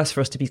be worse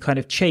for us to be kind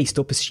of chased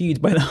or pursued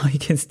by the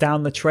hikers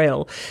down the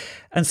trail.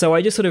 And so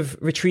I just sort of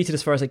retreated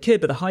as far as I could,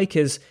 but the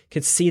hikers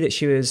could see that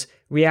she was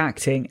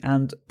reacting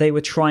and they were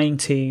trying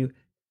to,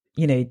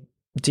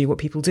 do what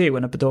people do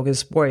when a dog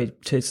is worried,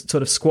 to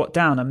sort of squat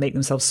down and make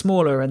themselves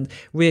smaller and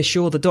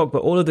reassure the dog.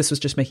 But all of this was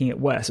just making it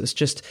worse. It was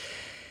just...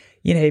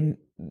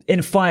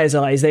 in Fire's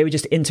eyes, they were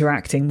just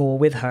interacting more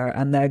with her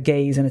and their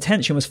gaze and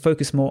attention was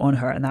focused more on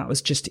her. And that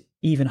was just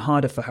even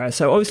harder for her.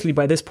 So obviously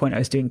by this point, I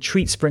was doing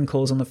treat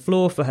sprinkles on the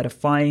floor for her to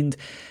find,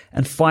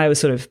 and Fire was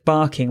sort of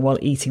barking while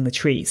eating the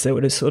treat. So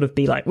it would sort of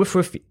be like, woof,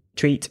 woof,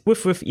 treat,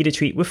 woof, woof, eat a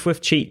treat, woof,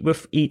 woof, treat,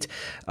 woof, eat.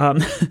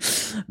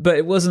 But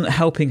it wasn't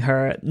helping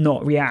her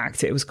not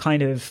react. It was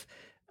kind of,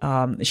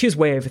 she was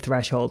way over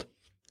threshold.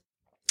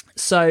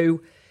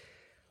 So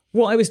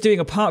what I was doing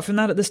apart from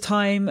that at this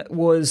time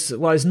was, I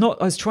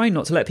was trying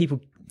not to let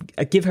people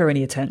give her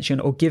any attention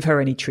or give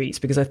her any treats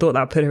because I thought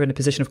that would put her in a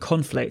position of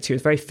conflict. She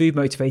was very food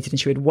motivated and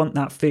she would want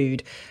that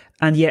food.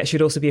 And yet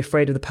she'd also be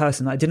afraid of the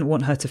person. I didn't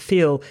want her to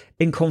feel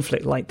in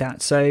conflict like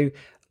that. So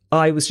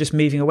I was just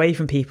moving away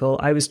from people.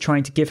 I was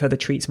trying to give her the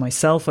treats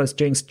myself. I was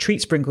doing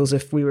treat sprinkles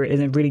if we were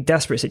in a really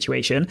desperate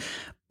situation.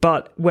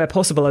 But where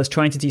possible, I was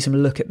trying to do some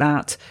look at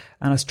that,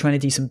 and I was trying to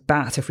do some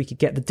bat if we could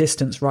get the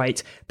distance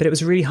right. But it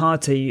was really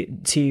hard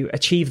to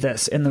achieve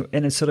this in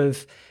a sort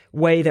of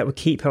way that would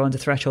keep her under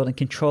threshold and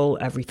control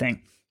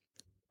everything.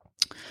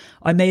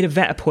 I made a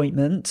vet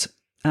appointment,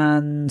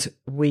 and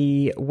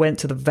we went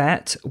to the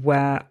vet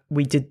where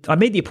I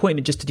made the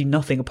appointment just to do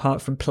nothing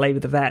apart from play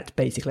with the vet,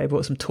 basically. I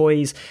brought some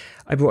toys.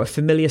 I brought a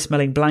familiar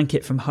smelling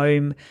blanket from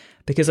home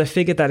because I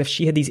figured that if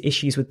she had these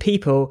issues with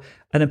people,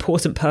 an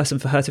important person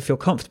for her to feel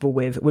comfortable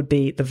with would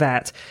be the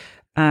vet.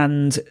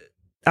 And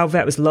our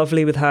vet was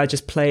lovely with her,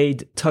 just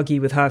played tuggy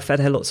with her, fed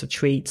her lots of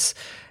treats.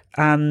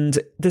 And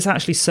this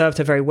actually served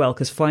her very well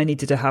because Fire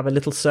needed to have a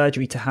little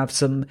surgery to have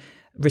some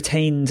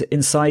retained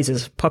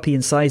incisors, puppy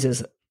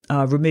incisors,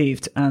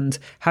 removed. And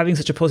having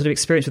such a positive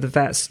experience with the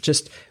vets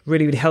just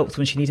really, really helped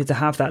when she needed to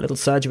have that little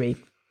surgery.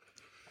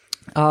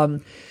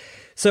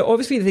 So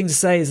obviously the thing to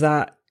say is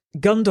that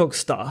gun dog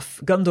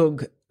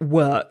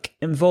work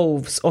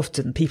involves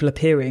often people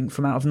appearing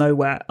from out of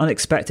nowhere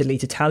unexpectedly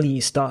to tell you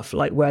stuff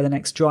like where the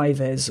next drive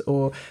is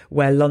or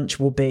where lunch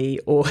will be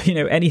or,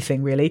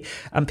 anything really.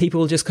 And people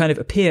will just kind of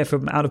appear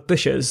from out of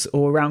bushes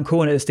or around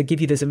corners to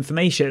give you this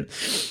information.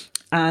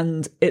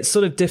 And it's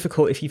sort of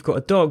difficult if you've got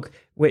a dog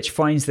which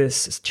finds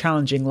this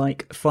challenging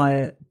like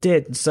Fire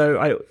did.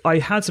 So I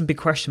had some big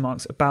question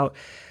marks about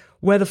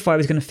whether Fire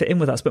was going to fit in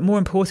with us. But more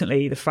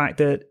importantly, the fact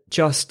that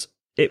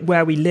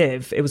where we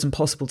live, it was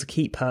impossible to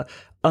keep her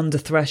under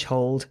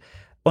threshold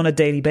on a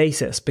daily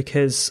basis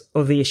because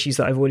of the issues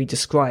that I've already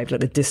described,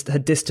 like her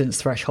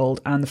distance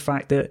threshold and the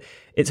fact that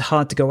it's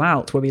hard to go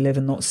out where we live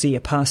and not see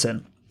a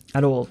person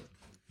at all.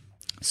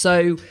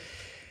 So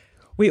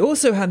we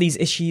also had these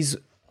issues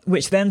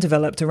which then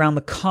developed around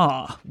the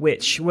car,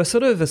 which were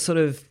sort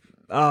of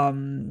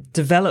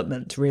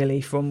development really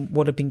from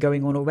what had been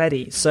going on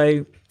already.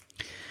 So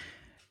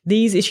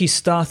these issues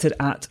started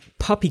at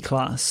puppy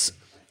class.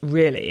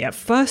 Really, at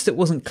first it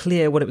wasn't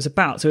clear what it was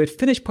about. So we'd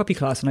finished puppy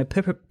class and I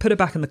put her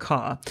back in the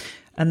car,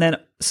 and then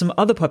some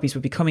other puppies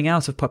would be coming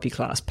out of puppy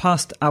class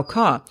past our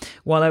car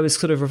while I was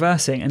sort of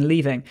reversing and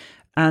leaving,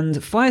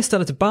 and Fire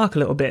started to bark a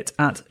little bit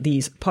at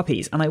these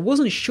puppies, and I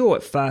wasn't sure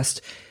at first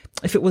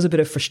if it was a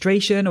bit of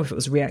frustration or if it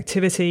was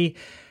reactivity.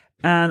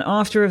 And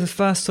after the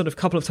first sort of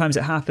couple of times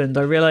it happened,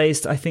 I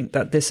realized I think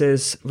that this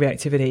is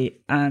reactivity,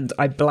 and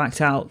I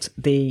blacked out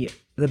the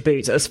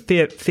boots. It was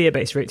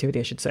fear-based reactivity,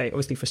 I should say.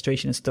 Obviously,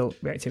 frustration is still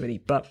reactivity,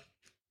 but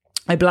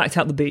I blacked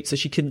out the boots so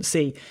she couldn't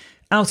see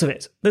out of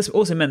it. This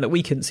also meant that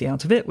we couldn't see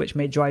out of it, which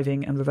made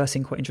driving and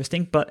reversing quite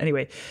interesting. But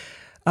anyway,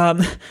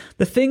 the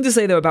thing to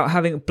say, though, about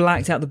having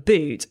blacked out the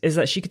boot is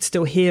that she could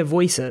still hear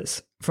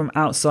voices from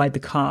outside the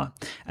car,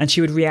 and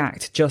she would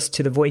react just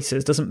to the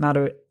voices. Doesn't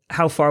matter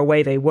how far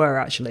away they were.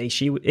 Actually,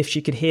 if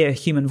she could hear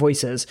human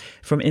voices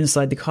from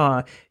inside the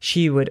car,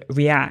 she would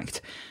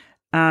react.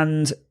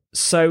 And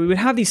so we would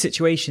have these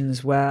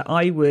situations where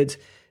I would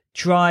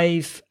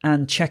drive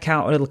and check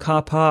out a little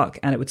car park,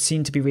 and it would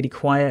seem to be really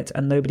quiet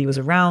and nobody was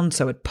around.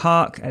 So I would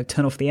park, I would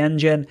turn off the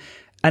engine,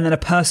 and then a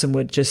person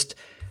would just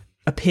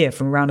appear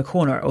from around a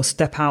corner or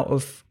step out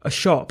of a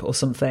shop or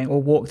something,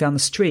 or walk down the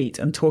street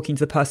and talking to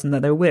the person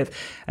that they were with,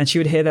 and she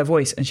would hear their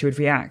voice and she would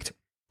react.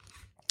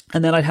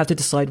 And then I'd have to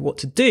decide what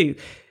to do.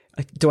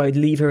 Do I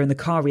leave her in the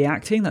car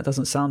reacting? That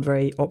doesn't sound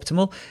very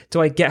optimal.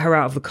 Do I get her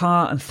out of the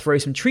car and throw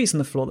some treats on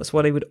the floor? That's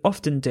what I would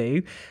often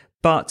do.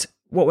 But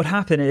what would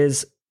happen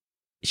is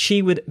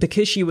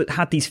because she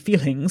had these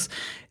feelings,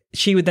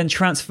 she would then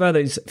transfer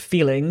those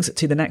feelings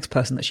to the next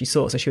person that she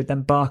saw. So she would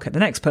then bark at the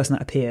next person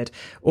that appeared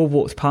or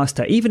walked past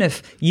her. Even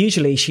if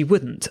usually she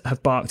wouldn't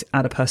have barked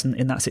at a person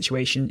in that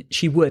situation,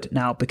 she would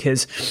now,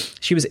 because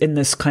she was in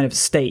this kind of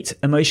state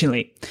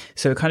emotionally.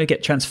 So it kind of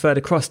get transferred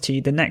across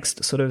to the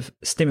next sort of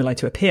stimuli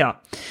to appear.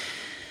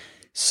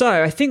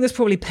 So I think this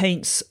probably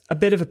paints a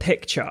bit of a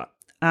picture.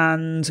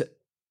 And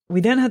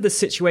we then had this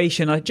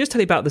situation, I just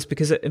tell you about this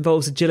because it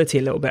involves agility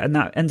a little bit, and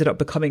that ended up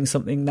becoming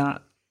something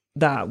that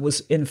was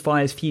in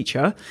Fire's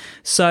future.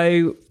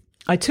 So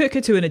I took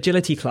her to an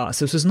agility class.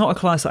 This was not a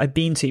class that I'd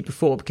been to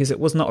before because it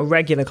was not a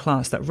regular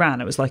class that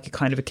ran. It was like a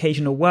kind of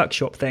occasional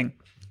workshop thing.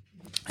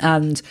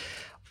 And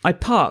I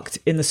parked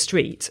in the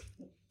street.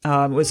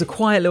 It was a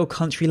quiet little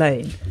country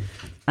lane.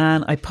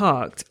 And I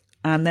parked,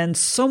 and then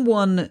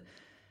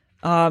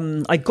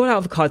I got out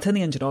of the car, turned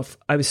the engine off.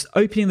 I was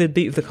opening the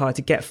boot of the car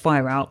to get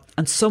Fire out,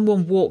 and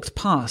someone walked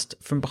past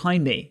from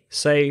behind me.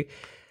 So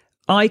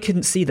I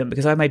couldn't see them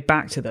because I had my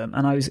back to them,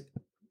 and I was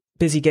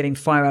busy getting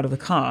Fire out of the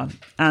car.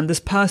 And this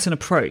person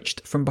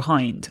approached from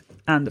behind,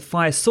 and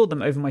Fire saw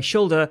them over my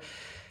shoulder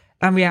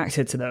and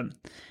reacted to them.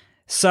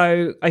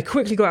 So I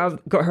quickly got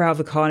her out of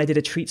the car, and I did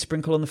a treat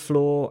sprinkle on the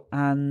floor,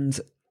 and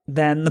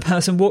then the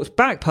person walked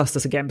back past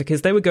us again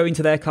because they were going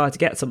to their car to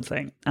get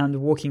something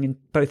and walking in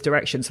both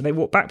directions. So they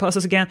walked back past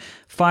us again.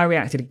 Fire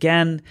reacted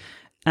again.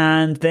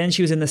 And then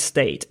she was in the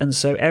state. And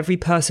so every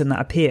person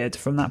that appeared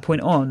from that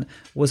point on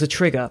was a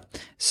trigger.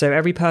 So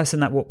every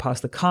person that walked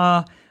past the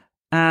car,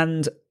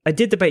 and I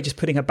did debate just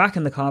putting her back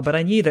in the car, but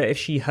I knew that if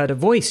she heard a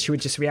voice, she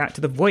would just react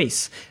to the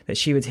voice that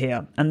she would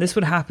hear. And this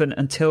would happen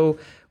until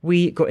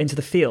we got into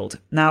the field.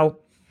 Now,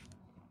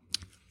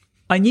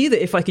 I knew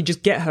that if I could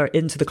just get her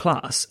into the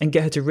class and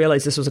get her to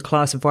realize this was a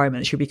class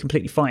environment, she'd be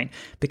completely fine,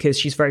 because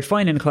she's very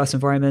fine in a class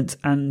environment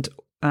and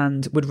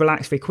would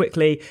relax very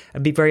quickly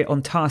and be very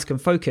on task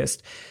and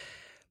focused.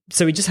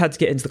 So we just had to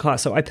get into the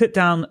class. So I put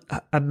down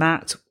a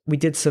mat. We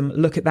did some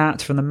look at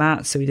that from the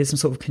mat. So we did some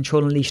sort of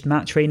control and leash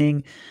mat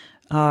training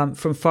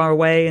from far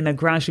away. And then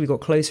gradually we got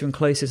closer and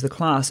closer to the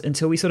class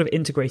until we sort of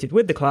integrated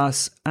with the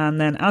class.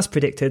 And then, as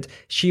predicted,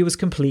 she was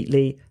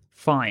completely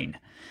fine.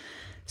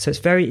 So it's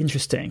very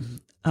interesting.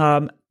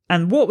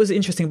 And what was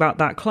interesting about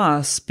that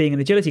class, being an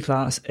agility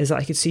class, is that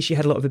I could see she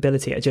had a lot of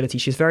ability at agility.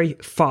 She's very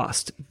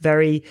fast,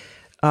 very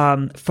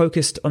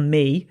focused on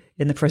me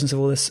in the presence of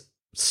all this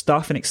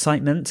stuff and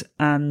excitement,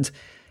 and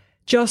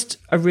just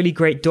a really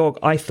great dog,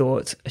 I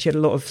thought. She had a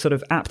lot of sort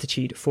of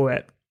aptitude for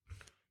it.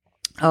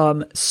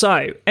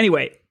 So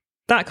anyway,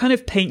 that kind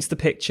of paints the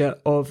picture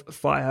of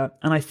Fire.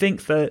 And I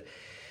think that,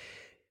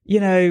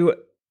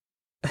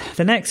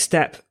 the next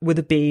step would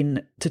have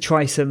been to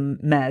try some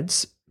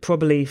meds,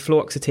 probably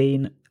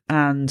fluoxetine.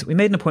 And we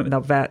made an appointment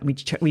with our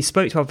vet. We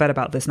spoke to our vet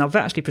about this. And our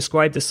vet actually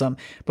prescribed us some,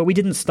 but we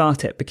didn't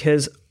start it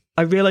because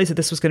I realized that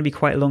this was going to be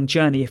quite a long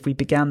journey. If we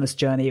began this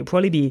journey, it would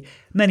probably be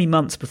many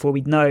months before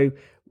we'd know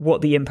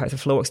what the impact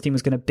of fluoxetine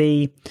was going to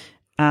be.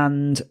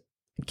 And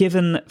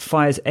given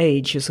Fire's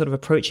age, she's sort of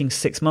approaching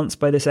 6 months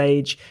by this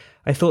age,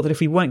 I thought that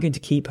if we weren't going to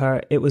keep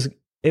her, it was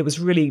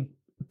really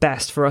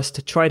best for us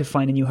to try to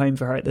find a new home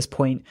for her at this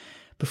point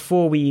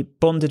before we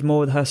bonded more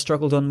with her,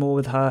 struggled on more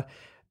with her.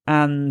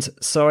 And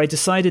so I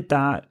decided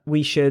that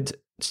we should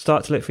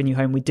start to look for a new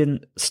home. We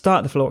didn't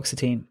start the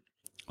fluoxetine,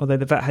 although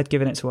the vet had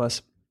given it to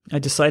us. I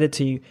decided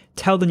to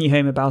tell the new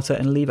home about it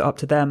and leave it up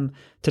to them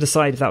to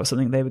decide if that was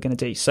something they were going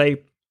to do. So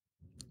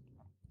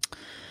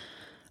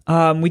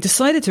we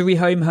decided to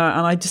rehome her,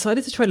 and I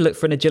decided to try to look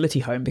for an agility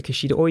home because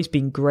she'd always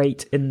been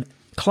great in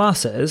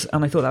classes,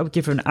 and I thought that would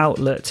give her an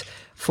outlet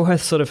for her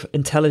sort of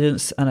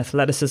intelligence and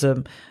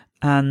athleticism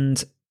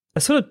and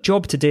a sort of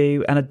job to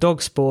do and a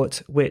dog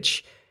sport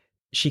which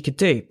she could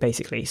do,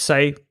 basically.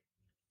 So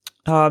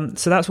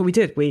that's what we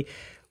did. We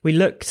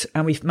looked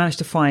and we managed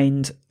to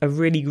find a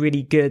really,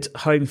 really good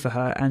home for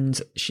her.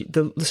 And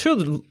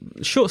the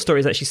short story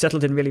is that she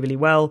settled in really, really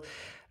well.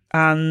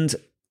 And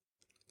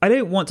I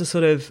don't want to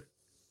sort of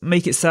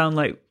make it sound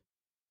like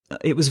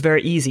it was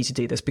very easy to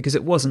do this, because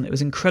it wasn't. It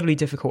was incredibly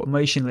difficult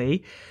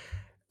emotionally.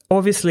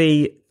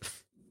 Obviously,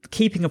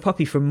 keeping a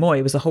puppy from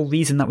Moy was the whole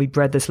reason that we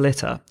bred this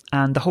litter,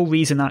 and the whole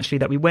reason actually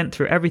that we went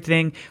through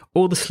everything,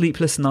 all the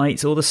sleepless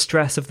nights, all the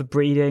stress of the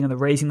breeding and the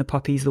raising the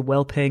puppies, the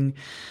whelping,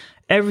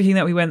 everything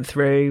that we went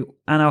through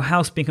and our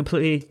house being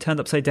completely turned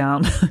upside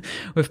down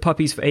with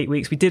puppies for 8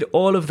 weeks. We did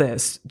all of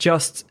this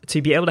just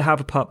to be able to have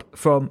a pup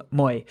from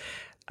Moi.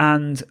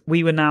 And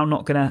we were now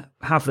not going to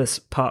have this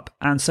pup.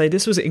 And so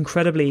this was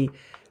incredibly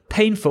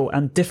painful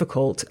and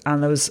difficult.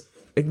 And there was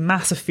a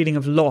massive feeling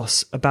of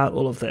loss about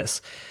all of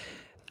this.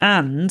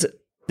 And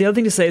the other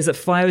thing to say is that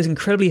Fire is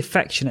incredibly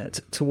affectionate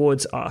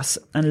towards us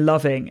and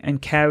loving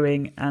and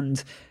caring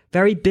and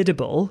very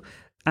biddable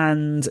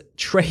and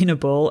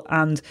trainable.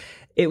 And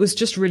it was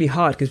just really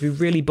hard because we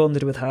really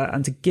bonded with her.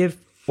 And to give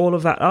all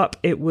of that up,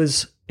 it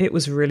was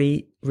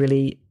really,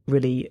 really,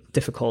 really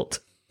difficult.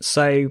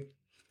 So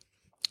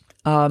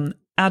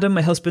Adam,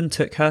 my husband,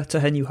 took her to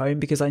her new home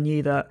because I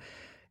knew that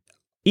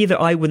either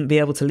I wouldn't be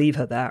able to leave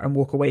her there and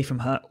walk away from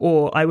her,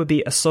 or I would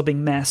be a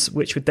sobbing mess,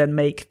 which would then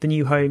make the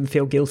new home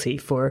feel guilty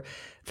for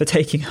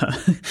taking her.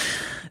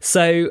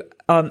 So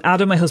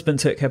Adam, my husband,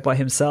 took her by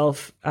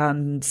himself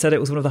and said it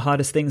was one of the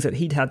hardest things that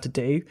he'd had to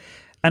do.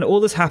 And all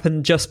this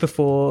happened just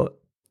before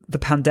the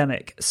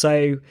pandemic.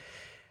 So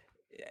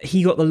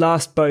he got the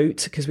last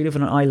boat, because we live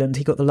on an island,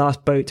 he got the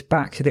last boat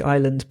back to the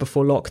island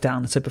before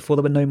lockdown. So before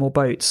there were no more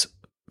boats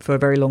for a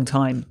very long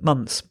time,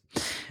 months.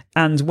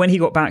 And when he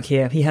got back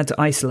here, he had to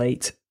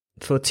isolate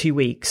for 2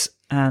 weeks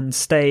and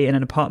stay in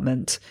an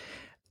apartment.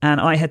 And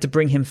I had to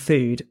bring him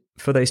food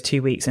for those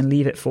 2 weeks and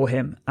leave it for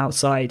him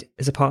outside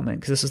his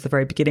apartment, because this was the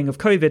very beginning of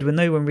COVID when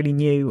no one really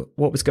knew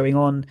what was going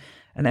on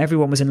and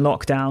everyone was in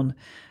lockdown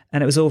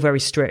and it was all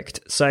very strict.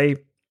 So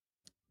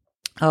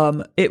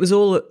it was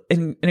all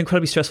an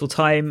incredibly stressful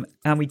time,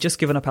 and we'd just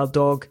given up our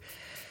dog.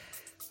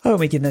 Oh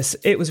my goodness,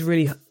 it was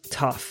really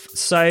tough.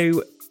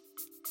 So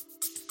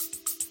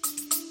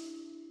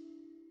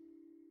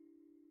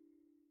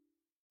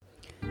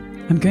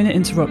I'm going to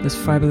interrupt this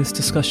fabulous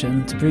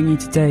discussion to bring you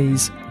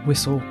today's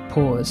Whistle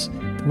Pause.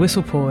 The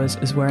Whistle Pause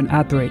is where an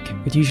ad break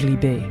would usually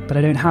be, but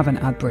I don't have an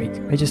ad break.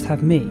 I just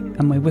have me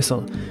and my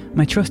whistle,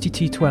 my trusty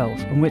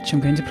T12, on which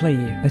I'm going to play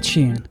you a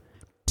tune.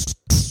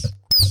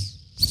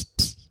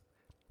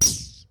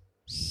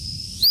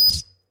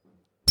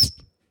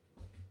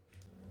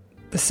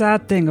 The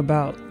sad thing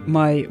about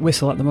my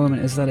whistle at the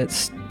moment is that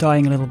it's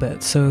dying a little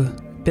bit, so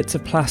bits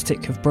of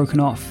plastic have broken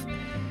off.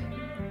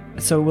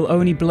 So it will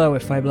only blow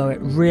if I blow it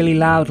really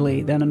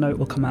loudly, then a note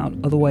will come out.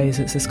 Otherwise,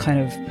 it's this kind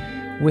of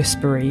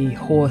whispery,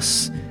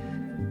 hoarse,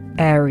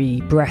 airy,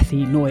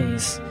 breathy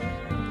noise.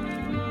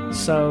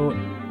 So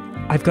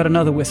I've got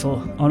another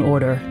whistle on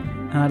order,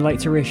 and I'd like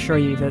to reassure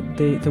you that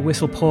the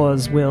whistle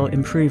pause will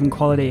improve in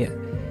quality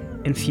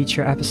in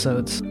future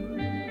episodes.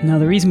 Now,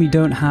 the reason we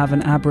don't have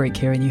an ad break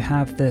here and you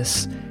have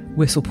this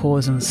whistle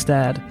pause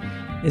instead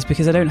is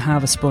because I don't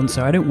have a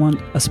sponsor. I don't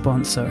want a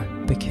sponsor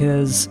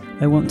because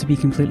I want to be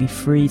completely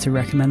free to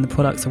recommend the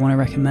products I want to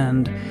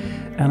recommend,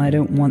 and I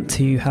don't want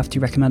to have to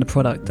recommend a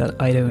product that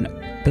I don't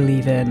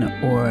believe in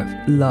or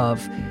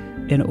love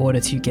in order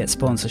to get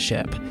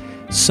sponsorship.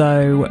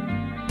 So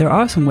there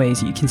are some ways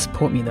that you can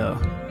support me though,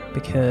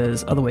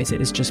 because otherwise it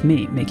is just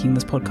me making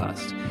this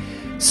podcast.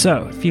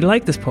 So if you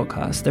like this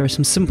podcast, there are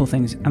some simple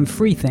things and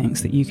free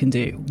things that you can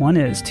do. One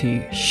is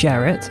to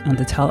share it and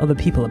to tell other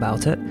people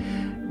about it,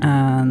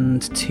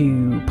 and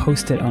to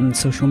post it on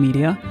social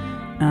media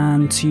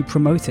and to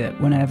promote it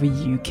whenever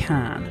you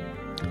can.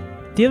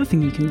 The other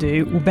thing you can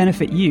do will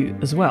benefit you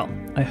as well,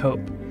 I hope.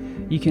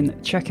 You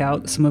can check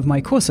out some of my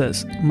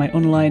courses on my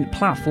online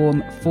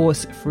platform,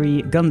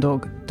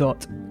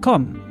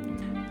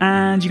 forcefreegundog.com.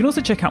 And you can also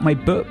check out my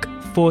book,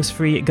 Force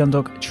Free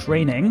Gundog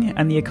Training,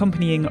 and the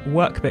accompanying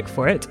workbook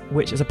for it,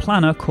 which is a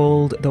planner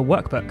called The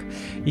Workbook.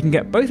 You can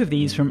get both of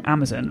these from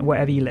Amazon,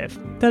 wherever you live.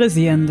 That is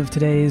the end of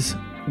today's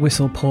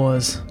Whistle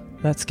Pause.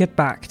 Let's get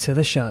back to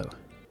the show.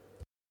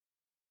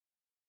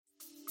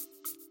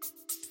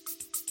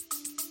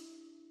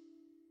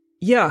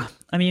 Yeah,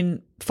 I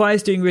mean,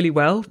 Fire's doing really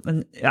well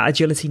and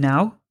agility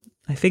now.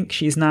 I think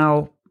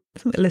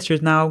Alyssa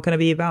is now going to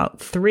be about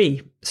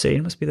 3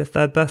 soon. Must be the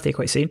 3rd birthday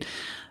quite soon.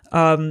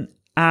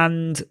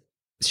 And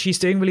she's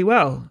doing really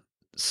well.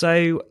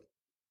 So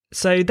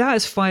that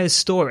is Fire's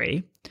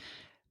story.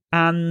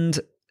 And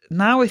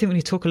now I think we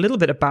need to talk a little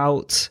bit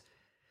about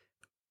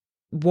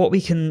what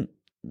we can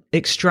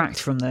extract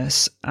from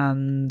this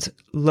and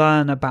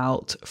learn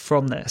about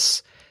from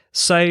this.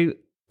 So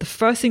the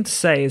first thing to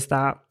say is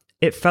that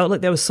it felt like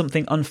there was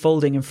something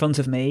unfolding in front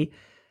of me,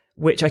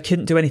 which I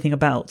couldn't do anything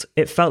about.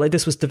 It felt like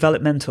this was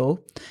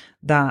developmental,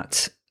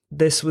 that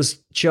this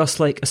was just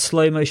like a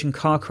slow motion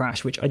car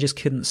crash, which I just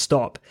couldn't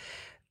stop.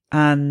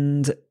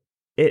 And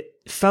it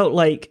felt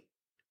like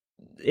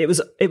it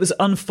was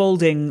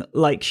unfolding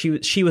like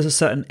she was a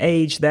certain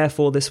age,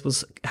 therefore this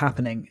was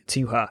happening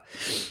to her.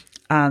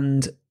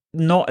 And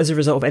not as a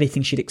result of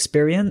anything she'd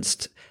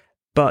experienced,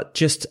 but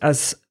just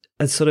as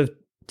a sort of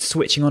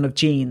switching on of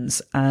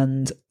genes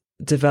and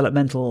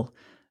developmental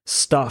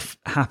stuff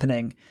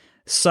happening.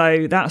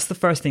 So that's the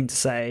first thing to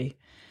say.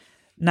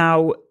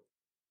 Now,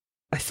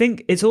 I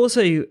think it's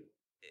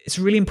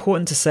really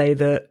important to say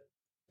that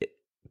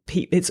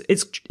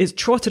it's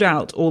trotted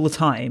out all the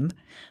time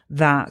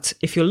that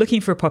if you're looking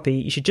for a puppy,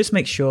 you should just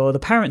make sure the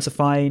parents are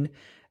fine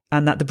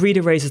and that the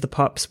breeder raises the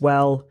pups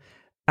well,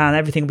 and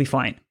everything will be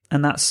fine.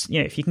 And that's,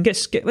 if you can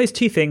get those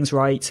two things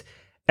right,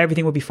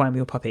 everything will be fine with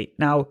your puppy.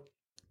 Now,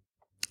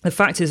 the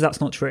fact is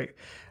that's not true.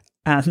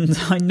 And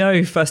I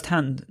know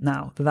firsthand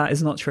now that that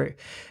is not true.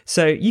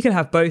 So you can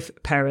have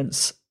both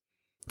parents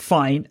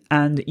fine,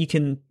 and you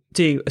can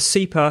do a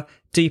super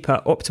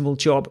duper optimal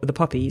job with the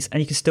puppies,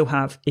 and you can still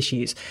have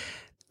issues.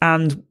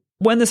 And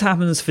when this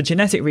happens for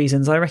genetic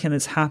reasons, I reckon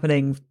it's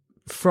happening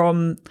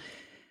from...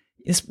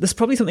 There's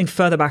probably something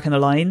further back in the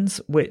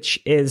lines, which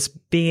is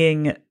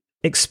being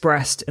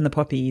expressed in the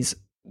puppies,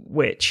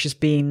 which has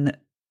been...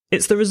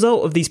 It's the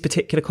result of these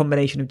particular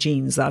combination of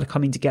genes that are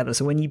coming together.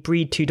 So when you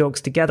breed two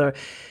dogs together,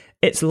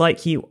 it's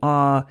like you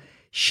are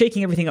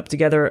shaking everything up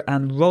together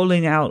and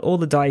rolling out all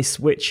the dice,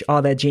 which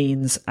are their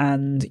genes,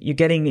 and you're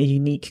getting a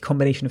unique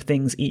combination of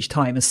things each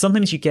time. And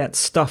sometimes you get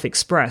stuff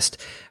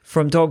expressed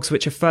from dogs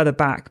which are further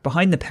back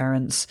behind the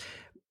parents,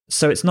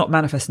 so it's not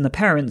manifest in the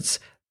parents,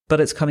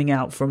 but it's coming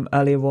out from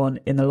earlier on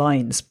in the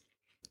lines.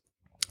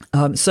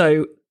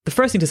 So the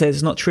first thing to say is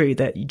it's not true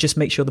that you just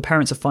make sure the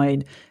parents are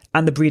fine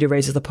and the breeder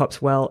raises the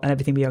pups well and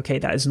everything will be okay.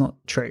 That is not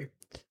true.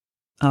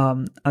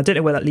 I don't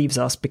know where that leaves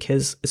us,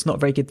 because it's not a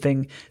very good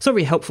thing. It's not a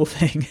very helpful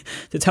thing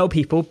to tell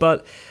people,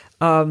 but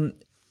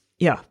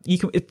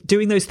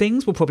doing those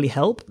things will probably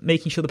help.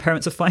 Making sure the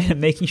parents are fine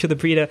and making sure the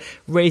breeder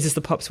raises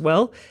the pups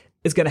well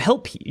is going to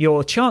help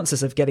your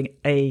chances of getting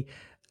a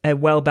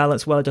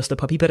well-balanced, well-adjusted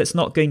puppy, but it's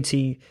not going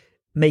to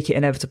make it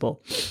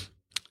inevitable.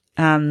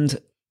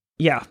 And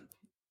yeah,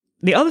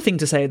 the other thing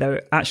to say, though,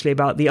 actually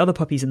about the other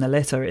puppies in the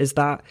litter is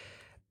that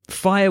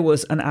Fire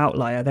was an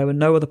outlier. There were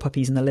no other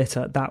puppies in the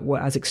litter that were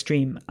as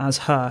extreme as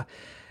her.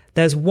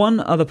 There's one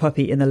other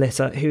puppy in the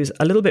litter who's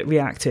a little bit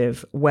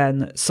reactive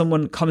when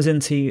someone comes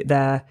into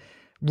their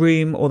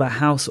room or their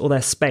house or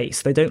their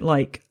space. They don't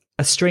like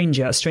a strange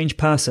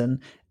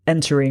person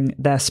entering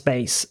their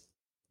space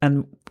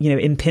and,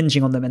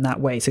 impinging on them in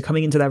that way. So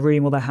coming into their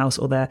room or their house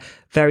or their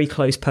very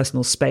close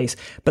personal space.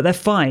 But they're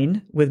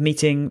fine with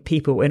meeting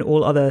people in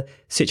all other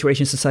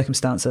situations and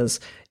circumstances.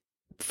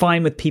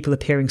 Fine with people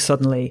appearing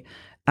suddenly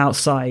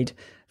outside,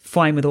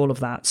 fine with all of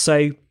that.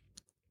 So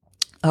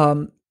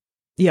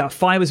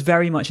Fire was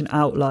very much an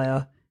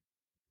outlier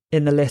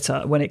in the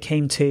litter when it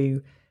came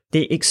to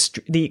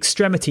the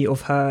extremity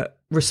of her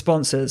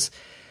responses.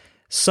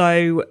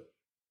 So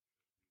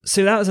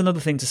that was another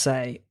thing to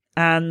say.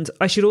 And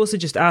I should also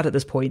just add at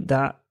this point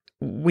that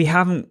we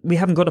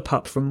haven't got a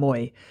pup from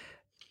Moy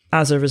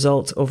as a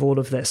result of all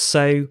of this.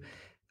 So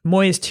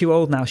Moy is too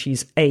old now.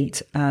 She's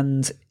 8,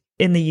 and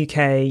in the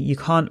UK you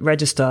can't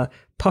register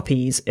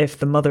puppies if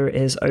the mother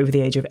is over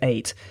the age of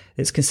 8.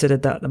 It's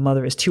considered that the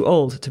mother is too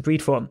old to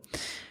breed from.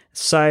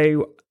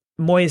 So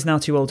Moy is now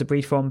too old to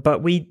breed from,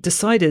 but we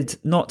decided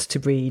not to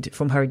breed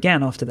from her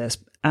again after this.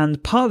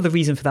 And part of the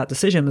reason for that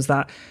decision was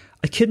that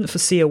I couldn't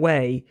foresee a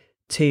way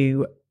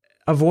to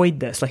avoid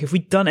this. Like, if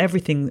we'd done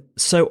everything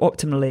so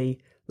optimally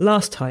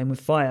last time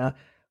with Fire,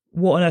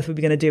 what on earth were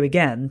we going to do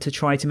again to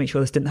try to make sure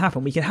this didn't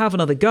happen? We can have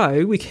another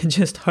go. We can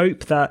just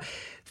hope that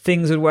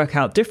things would work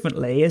out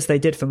differently, as they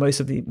did for most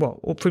of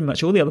or pretty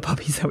much all the other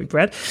puppies that we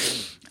bred.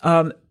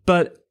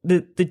 But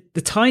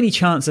the tiny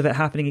chance of it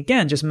happening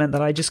again just meant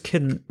that I just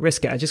couldn't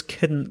risk it. I just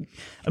couldn't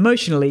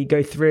emotionally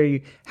go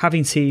through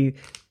having to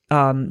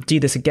do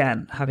this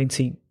again, having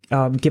to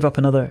give up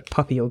another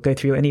puppy or go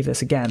through any of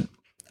this again.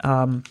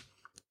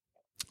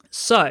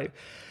 So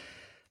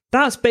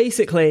that's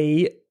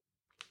basically,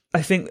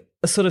 I think,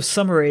 a sort of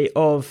summary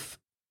of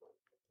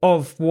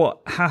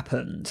what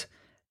happened.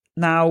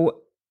 Now,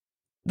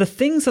 the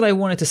things that I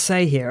wanted to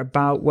say here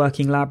about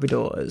working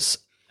Labradors,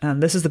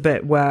 and this is the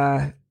bit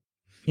where,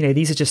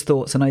 these are just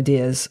thoughts and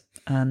ideas,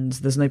 and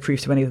there's no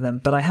proof to any of them,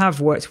 but I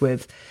have worked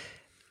with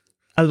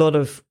a lot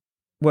of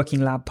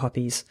working lab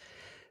puppies,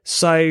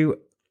 so,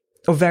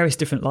 of various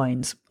different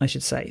lines, I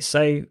should say.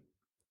 So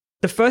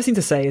the first thing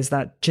to say is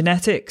that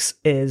genetics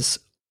is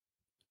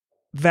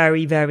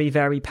very, very,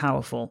 very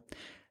powerful,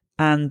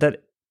 and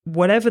that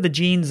whatever the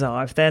genes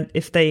are,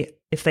 if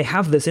they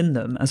have this in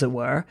them, as it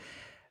were,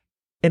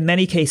 in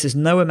many cases,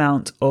 no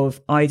amount of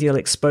ideal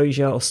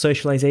exposure or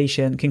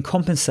socialization can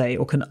compensate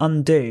or can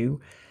undo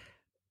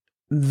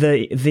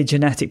the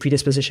genetic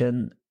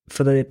predisposition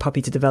for the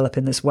puppy to develop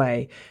in this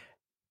way.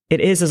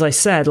 It is, as I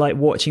said, like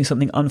watching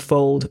something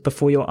unfold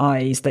before your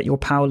eyes that you're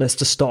powerless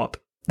to stop.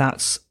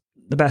 That's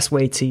the best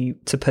way to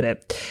put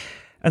it.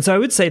 And so I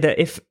would say that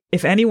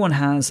if anyone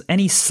has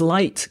any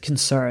slight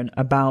concern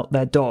about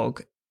their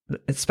dog,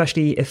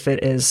 especially if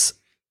it is,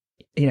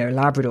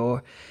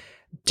 Labrador,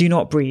 do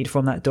not breed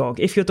from that dog.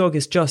 If your dog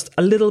is just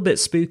a little bit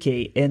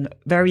spooky in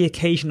very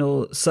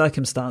occasional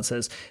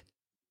circumstances,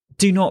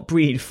 do not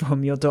breed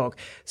from your dog.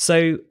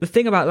 So the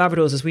thing about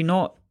Labradors is we're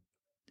not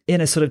in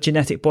a sort of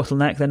genetic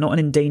bottleneck. They're not an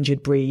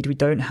endangered breed. We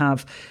don't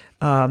have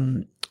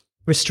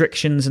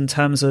restrictions in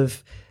terms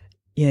of,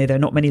 there are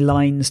not many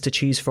lines to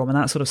choose from and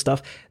that sort of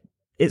stuff.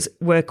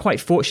 We're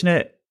quite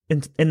fortunate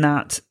in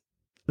that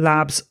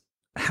labs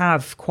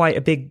have quite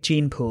a big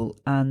gene pool,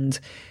 and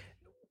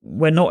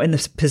we're not in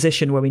this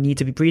position where we need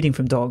to be breeding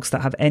from dogs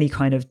that have any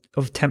kind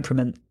of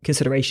temperament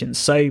considerations.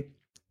 So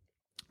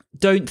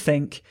don't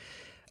think,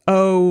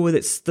 oh,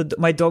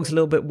 my dog's a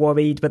little bit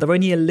worried, but they're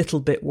only a little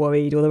bit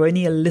worried, or they're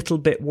only a little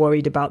bit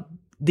worried about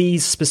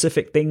these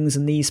specific things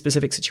and these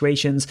specific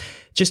situations.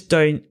 Just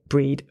don't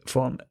breed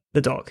from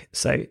the dog.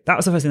 So that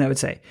was the first thing I would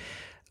say.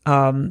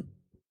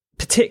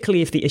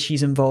 Particularly if the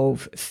issues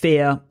involve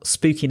fear,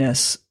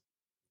 spookiness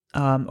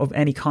of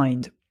any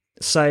kind.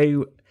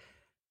 So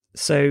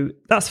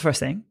that's the first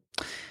thing.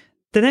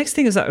 The next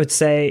thing is that I would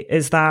say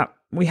is that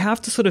we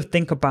have to sort of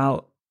think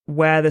about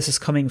where this is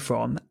coming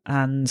from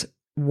and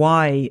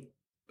why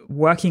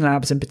working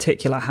labs in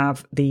particular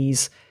have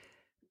these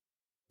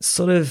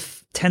sort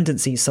of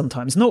tendencies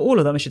sometimes. Not all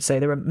of them, I should say.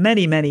 There are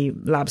many, many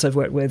labs I've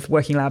worked with,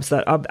 working labs,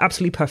 that are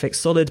absolutely perfect,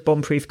 solid,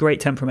 bomb-proof, great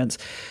temperaments.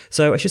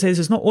 So I should say this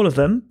is not all of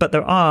them, but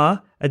there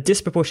are a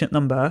disproportionate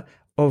number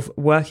of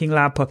working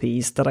lab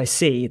puppies that I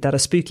see that are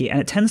spooky, and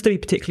it tends to be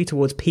particularly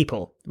towards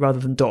people rather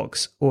than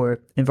dogs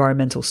or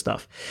environmental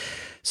stuff.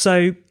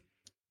 So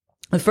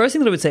the first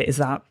thing that I would say is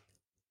that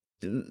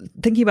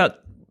thinking about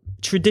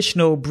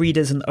traditional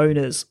breeders and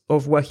owners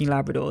of working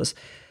Labradors,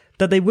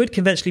 that they would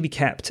conventionally be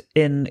kept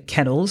in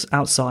kennels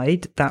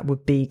outside. That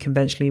would be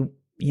conventionally,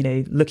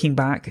 looking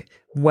back,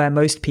 where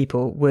most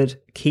people would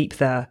keep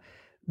their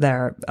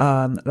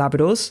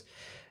Labradors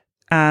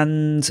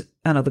and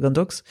other gun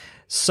dogs.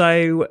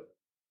 So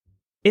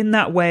in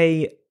that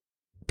way,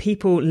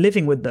 people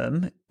living with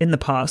them in the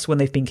past when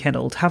they've been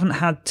kennelled haven't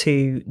had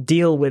to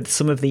deal with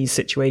some of these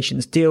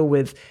situations, deal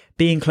with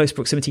being close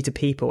proximity to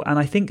people. And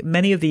I think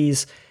many of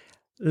these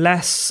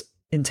less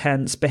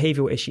intense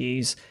behavioural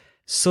issues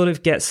sort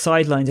of get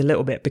sidelined a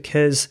little bit,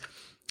 because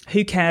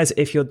who cares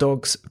if your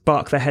dogs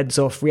bark their heads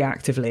off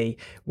reactively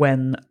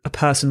when a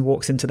person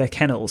walks into their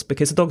kennels?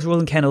 Because the dogs are all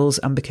in kennels,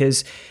 and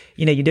because,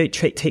 you don't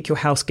take your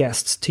house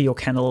guests to your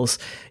kennels.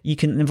 You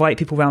can invite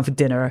people around for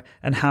dinner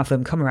and have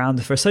them come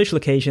around for a social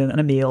occasion and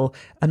a meal,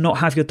 and not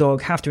have your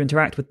dog have to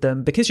interact with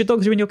them because your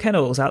dogs are in your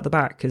kennels out the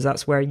back, because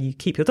that's where you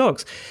keep your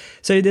dogs.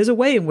 So there's a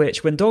way in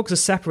which, when dogs are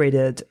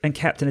separated and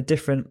kept in a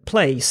different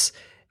place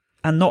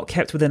and not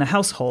kept within a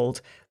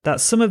household,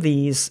 that some of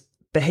these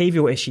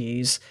behavioural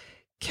issues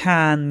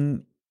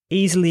can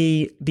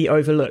easily be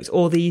overlooked,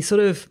 or the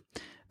sort of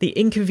the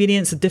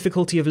inconvenience, the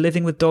difficulty of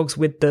living with dogs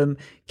with them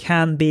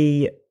can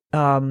be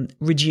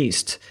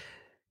reduced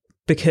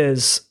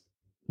because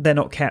they're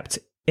not kept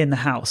in the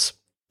house.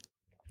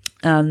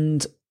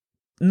 And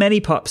many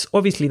pups,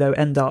 obviously, though,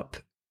 end up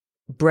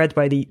bred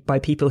by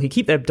people who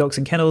keep their dogs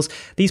in kennels.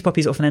 These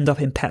puppies often end up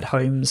in pet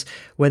homes,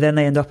 where then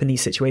they end up in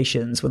these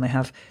situations when they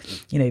have,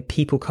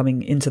 people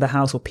coming into the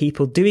house, or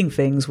people doing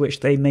things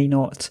which they may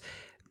not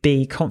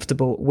be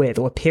comfortable with,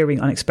 or appearing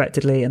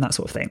unexpectedly and that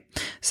sort of thing.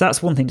 So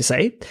that's one thing to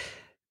say.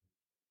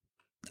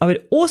 I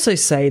would also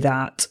say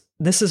that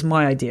this is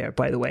my idea,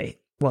 by the way.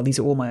 Well, these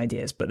are all my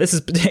ideas, but this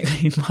is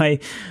particularly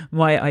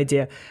my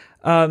idea,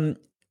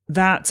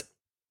 that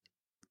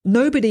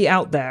nobody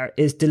out there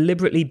is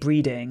deliberately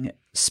breeding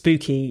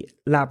spooky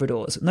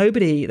Labradors.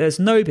 There's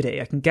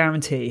nobody I can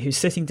guarantee who's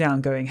sitting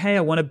down going, hey,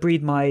 I want to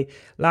breed my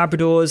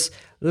Labradors.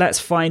 Let's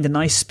find a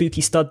nice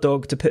spooky stud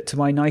dog to put to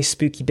my nice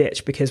spooky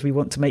bitch because we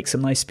want to make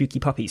some nice spooky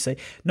puppies. So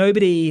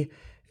nobody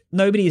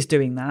is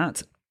doing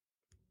that.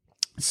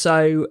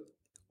 So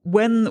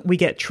when we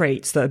get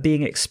traits that are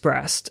being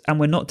expressed and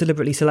we're not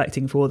deliberately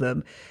selecting for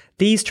them,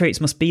 these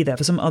traits must be there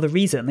for some other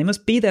reason. They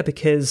must be there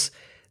because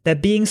they're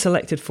being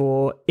selected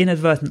for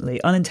inadvertently,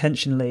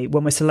 unintentionally,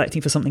 when we're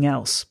selecting for something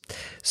else.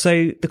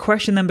 So the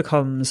question then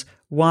becomes,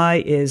 why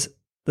is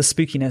the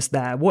spookiness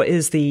there? What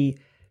is the,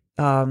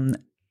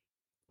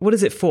 what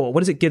is it for?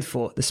 What is it good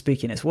for, the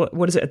spookiness?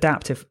 What is it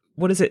adaptive?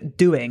 What is it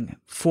doing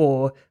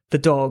for the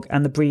dog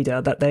and the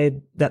breeder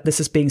that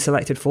this is being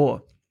selected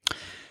for,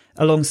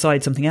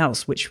 alongside something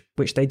else which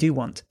they do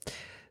want?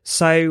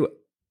 So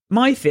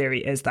my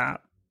theory is that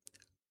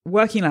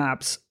working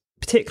labs,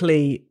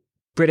 particularly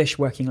British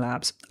working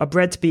labs, are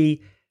bred to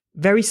be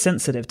very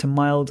sensitive to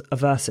mild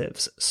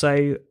aversives.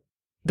 So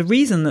the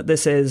reason that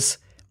this is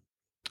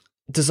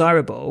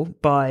desirable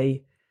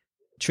by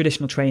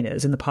traditional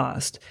trainers in the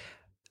past,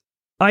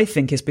 I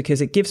think, is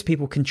because it gives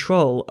people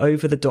control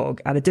over the dog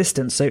at a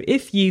distance. So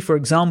if you, for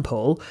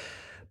example,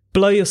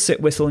 blow your sit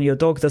whistle and your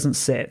dog doesn't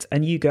sit,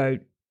 and you go,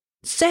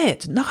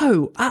 sit,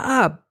 no,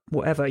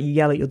 whatever, you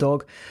yell at your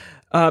dog,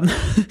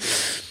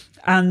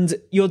 and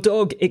your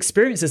dog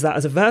experiences that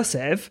as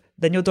aversive,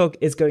 then your dog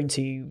is going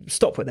to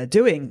stop what they're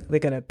doing. They're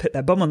going to put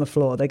their bum on the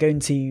floor. They're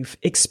going to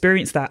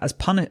experience that as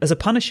a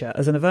punisher,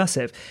 as an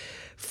aversive,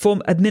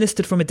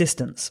 administered from a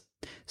distance.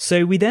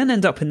 So we then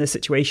end up in this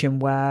situation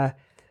where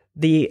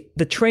the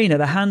trainer,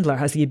 the handler,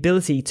 has the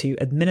ability to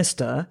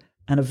administer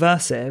an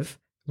aversive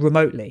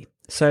remotely.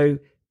 So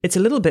it's a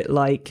little bit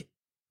like,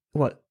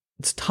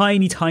 it's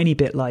tiny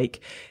bit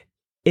like,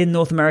 in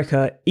North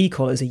America,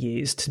 e-collars are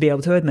used to be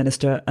able to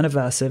administer an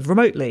aversive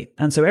remotely.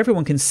 And so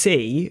everyone can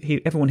see,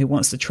 everyone who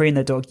wants to train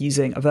their dog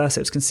using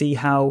aversives can see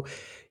how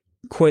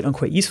quote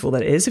unquote useful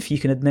that is if you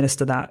can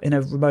administer that in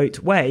a remote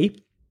way.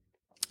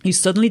 you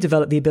suddenly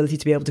develop the ability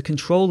to be able to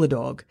control the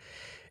dog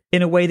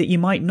in a way that you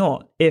might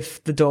not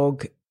if the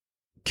dog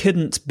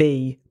couldn't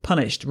be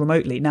punished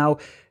remotely. Now,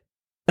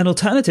 an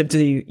alternative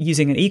to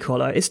using an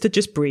e-collar is to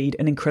just breed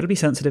an incredibly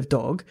sensitive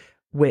dog,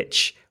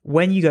 which,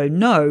 when you go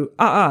no,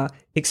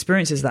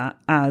 experiences that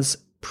as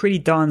pretty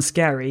darn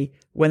scary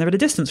when they're at a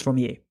distance from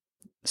you.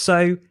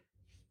 So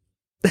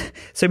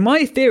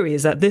my theory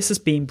is that this has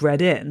been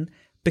bred in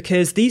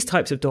because these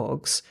types of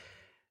dogs,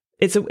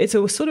 it's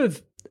a sort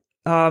of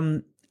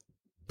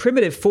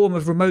primitive form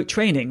of remote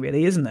training,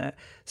 really, isn't it?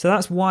 So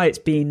that's why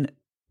it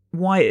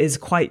is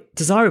quite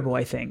desirable,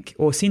 I think,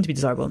 or seem to be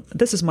desirable.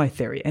 This is my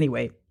theory,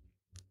 anyway.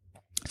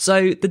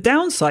 So the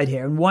downside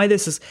here, and why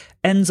this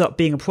ends up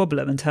being a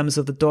problem in terms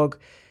of the dog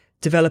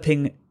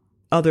developing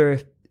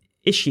other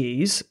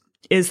issues,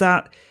 is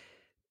that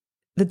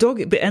the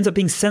dog ends up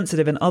being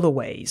sensitive in other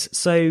ways.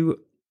 So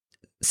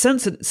a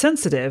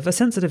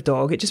sensitive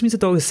dog, it just means the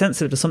dog is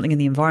sensitive to something in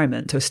the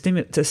environment, to a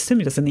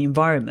stimulus in the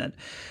environment.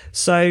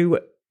 So,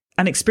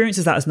 and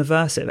experiences that as an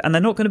aversive. And we're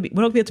not going to be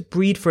able to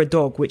breed for a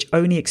dog which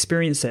only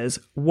experiences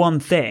one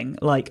thing,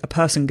 like a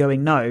person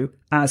going no,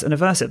 as an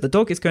aversive. The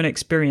dog is going to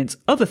experience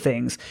other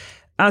things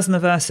as an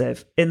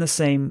aversive in the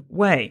same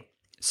way.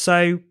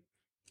 So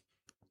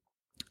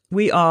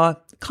we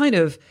are kind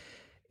of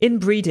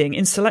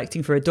in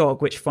selecting for a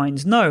dog which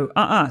finds no,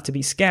 to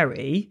be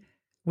scary.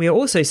 We are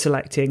also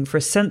selecting for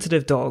a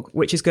sensitive dog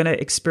which is going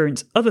to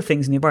experience other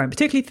things in the environment,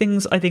 particularly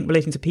things, I think,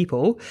 relating to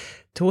people,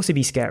 to also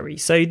be scary.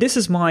 So this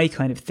is my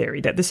kind of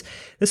theory, that this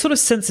sort of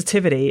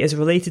sensitivity is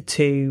related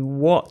to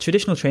what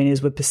traditional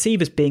trainers would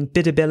perceive as being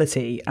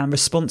biddability and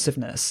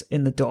responsiveness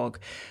in the dog.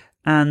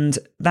 And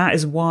that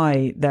is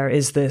why there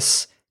is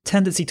this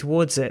tendency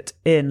towards it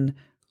in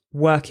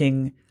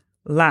working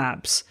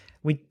labs.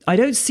 I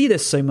don't see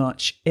this so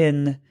much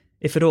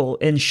if at all,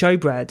 in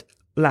showbred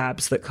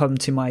labs that come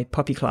to my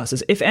puppy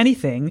classes. If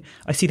anything,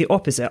 I see the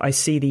opposite. I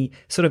see the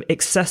sort of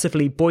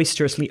excessively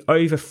boisterously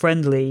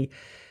over-friendly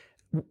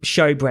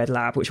showbred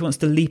lab, which wants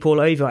to leap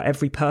all over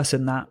every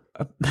person that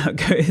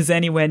goes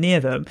anywhere near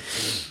them.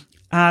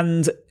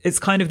 And it's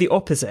kind of the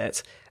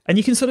opposite. And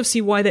you can sort of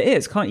see why that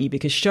is, can't you?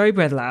 Because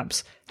showbred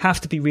labs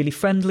have to be really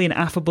friendly and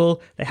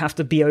affable. They have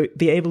to be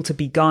able to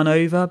be gone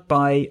over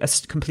by a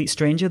complete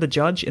stranger, the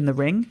judge in the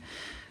ring.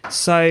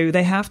 So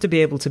they have to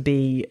be able to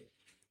be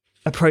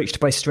approached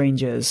by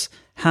strangers,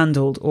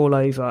 handled all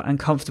over, and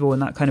comfortable in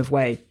that kind of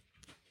way.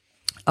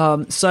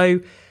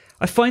 So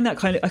I find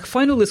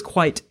all this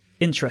quite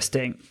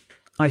interesting,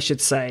 I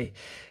should say.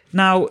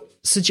 Now,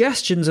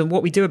 suggestions on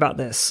what we do about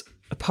this,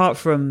 apart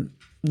from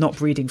not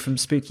breeding from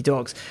spooky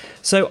dogs.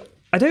 So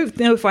I don't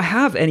know if I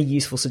have any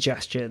useful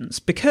suggestions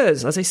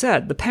because, as I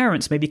said, the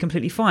parents may be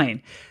completely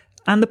fine.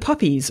 And the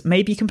puppies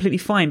may be completely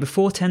fine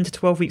before 10 to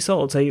 12 weeks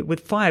old. So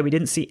with Fire, we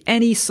didn't see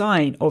any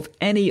sign of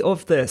any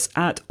of this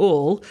at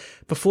all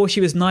before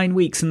she was 9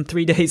 weeks and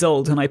 3 days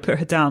old. And I put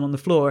her down on the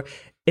floor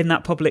in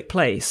that public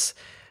place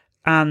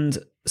and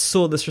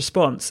saw this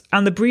response.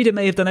 And the breeder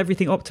may have done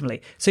everything optimally.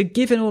 So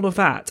given all of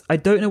that, I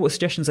don't know what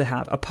suggestions I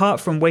have,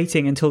 apart from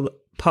waiting until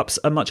pups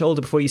are much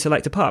older before you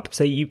select a pup.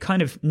 So you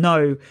kind of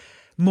know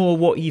more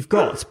what you've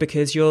got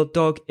because your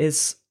dog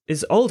is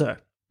older.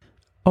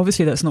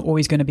 Obviously, that's not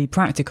always going to be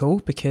practical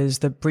because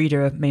the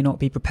breeder may not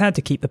be prepared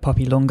to keep the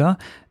puppy longer,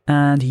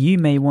 and you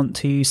may want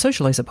to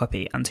socialize the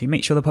puppy and to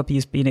make sure the puppy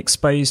is being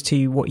exposed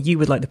to what you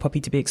would like the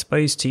puppy to be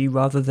exposed to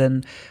rather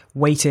than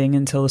waiting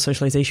until the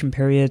socialization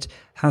period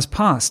has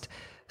passed.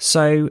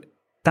 So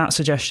that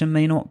suggestion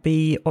may not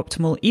be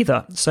optimal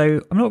either. So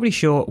I'm not really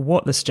sure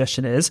what the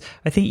suggestion is.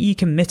 I think you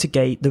can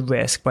mitigate the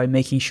risk by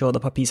making sure the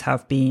puppies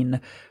have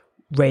been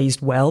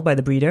raised well by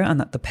the breeder and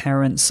that the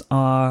parents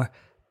are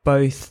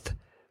both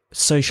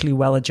socially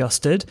well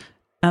adjusted.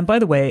 And by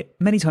the way,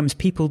 many times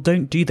people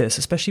don't do this,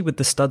 especially with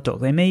the stud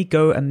dog. They may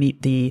go and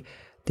meet the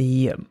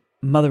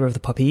mother of the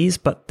puppies,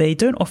 but they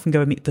don't often go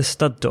and meet the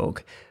stud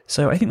dog.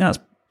 So I think that's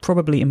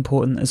probably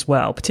important as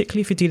well,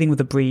 particularly if you're dealing with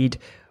a breed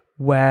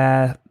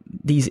where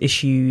these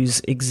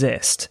issues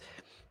exist.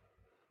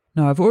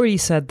 Now, I've already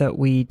said that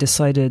we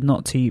decided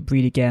not to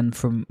breed again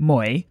from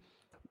Moi.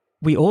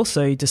 We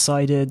also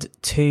decided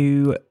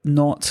to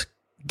not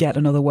get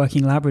another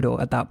working Labrador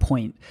at that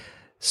point.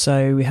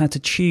 So we had to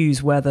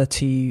choose whether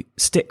to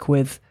stick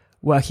with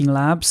working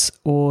labs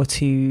or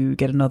to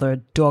get another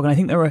dog. And I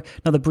think there were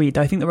another breed.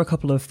 I think there were a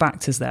couple of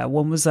factors there.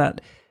 One was that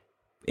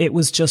it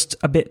was just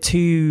a bit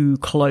too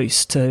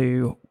close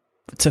to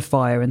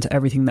Fire and to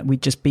everything that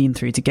we'd just been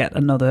through to get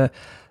another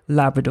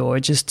Labrador.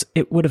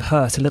 It would have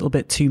hurt a little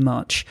bit too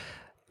much.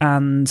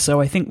 And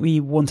so I think we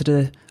wanted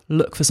to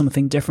look for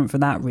something different for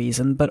that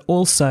reason. But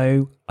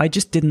also, I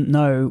just didn't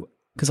know,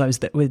 because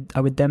I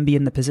would then be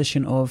in the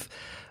position of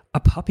a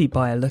puppy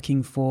buyer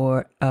looking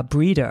for a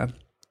breeder.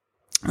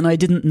 And I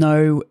didn't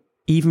know,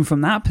 even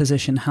from that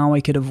position, how I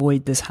could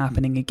avoid this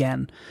happening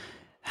again.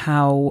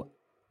 How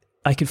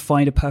I could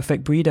find a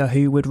perfect breeder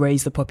who would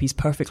raise the puppies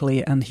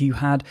perfectly and who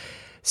had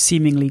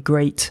seemingly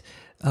great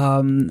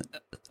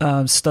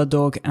stud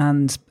dog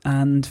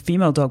and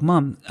female dog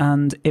mum,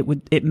 and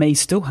it may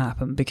still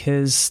happen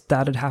because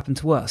that had happened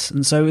to us.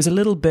 And so it was a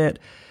little bit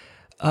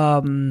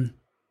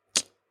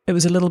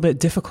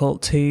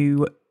difficult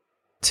to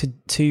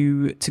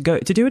do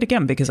it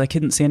again, because I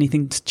couldn't see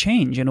anything to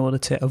change in order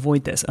to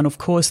avoid this. And of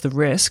course the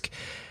risk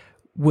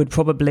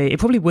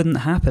probably wouldn't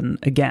happen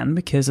again,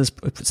 because as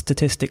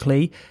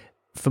statistically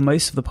for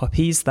most of the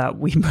puppies that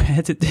we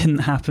bred, it didn't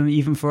happen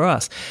even for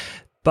us.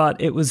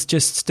 But it was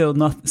just still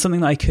not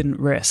something that I couldn't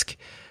risk.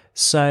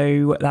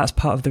 So that's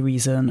part of the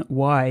reason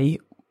why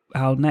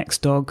our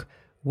next dog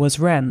was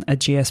Ren, a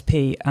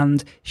GSP,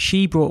 and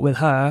she brought with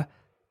her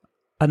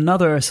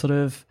another sort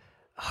of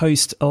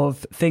host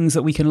of things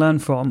that we can learn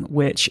from,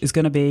 which is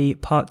going to be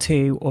part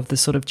 2 of the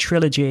sort of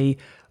trilogy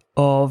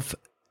of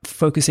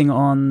focusing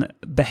on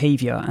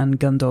behavior and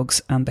gun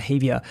dogs and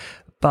behavior.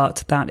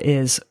 But that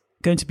is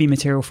going to be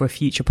material for a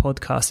future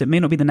podcast. It may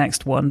not be the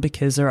next one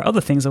because there are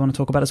other things I want to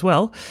talk about as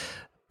well,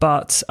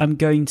 but I'm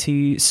going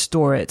to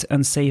store it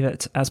and save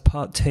it as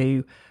part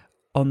 2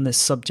 on this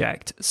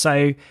subject.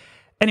 So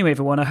anyway,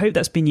 everyone, I hope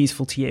that's been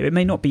useful to you. It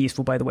may not be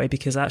useful, by the way,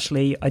 because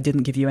actually I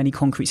didn't give you any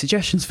concrete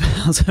suggestions for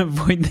how to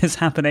avoid this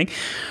happening.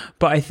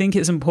 But I think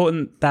it's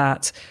important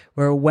that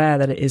we're aware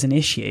that it is an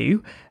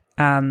issue,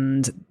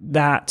 and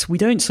that we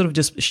don't sort of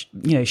just,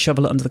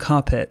 shovel it under the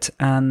carpet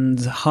and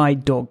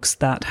hide dogs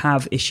that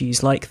have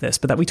issues like this,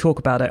 but that we talk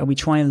about it and we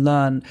try and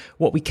learn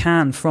what we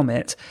can from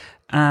it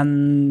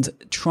and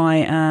try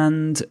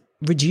and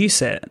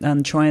reduce it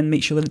and try and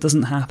make sure that it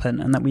doesn't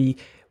happen, and that we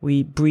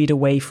breed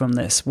away from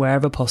this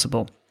wherever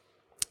possible.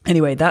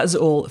 Anyway, that is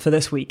all for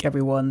this week,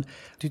 everyone.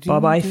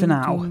 Bye-bye for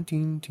now. Hold the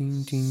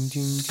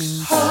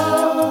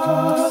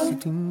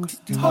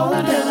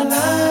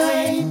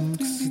line.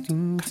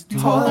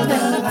 Hold the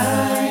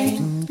line.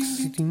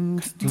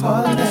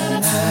 Hold the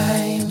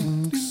line.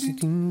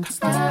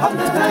 Hold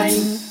the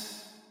line.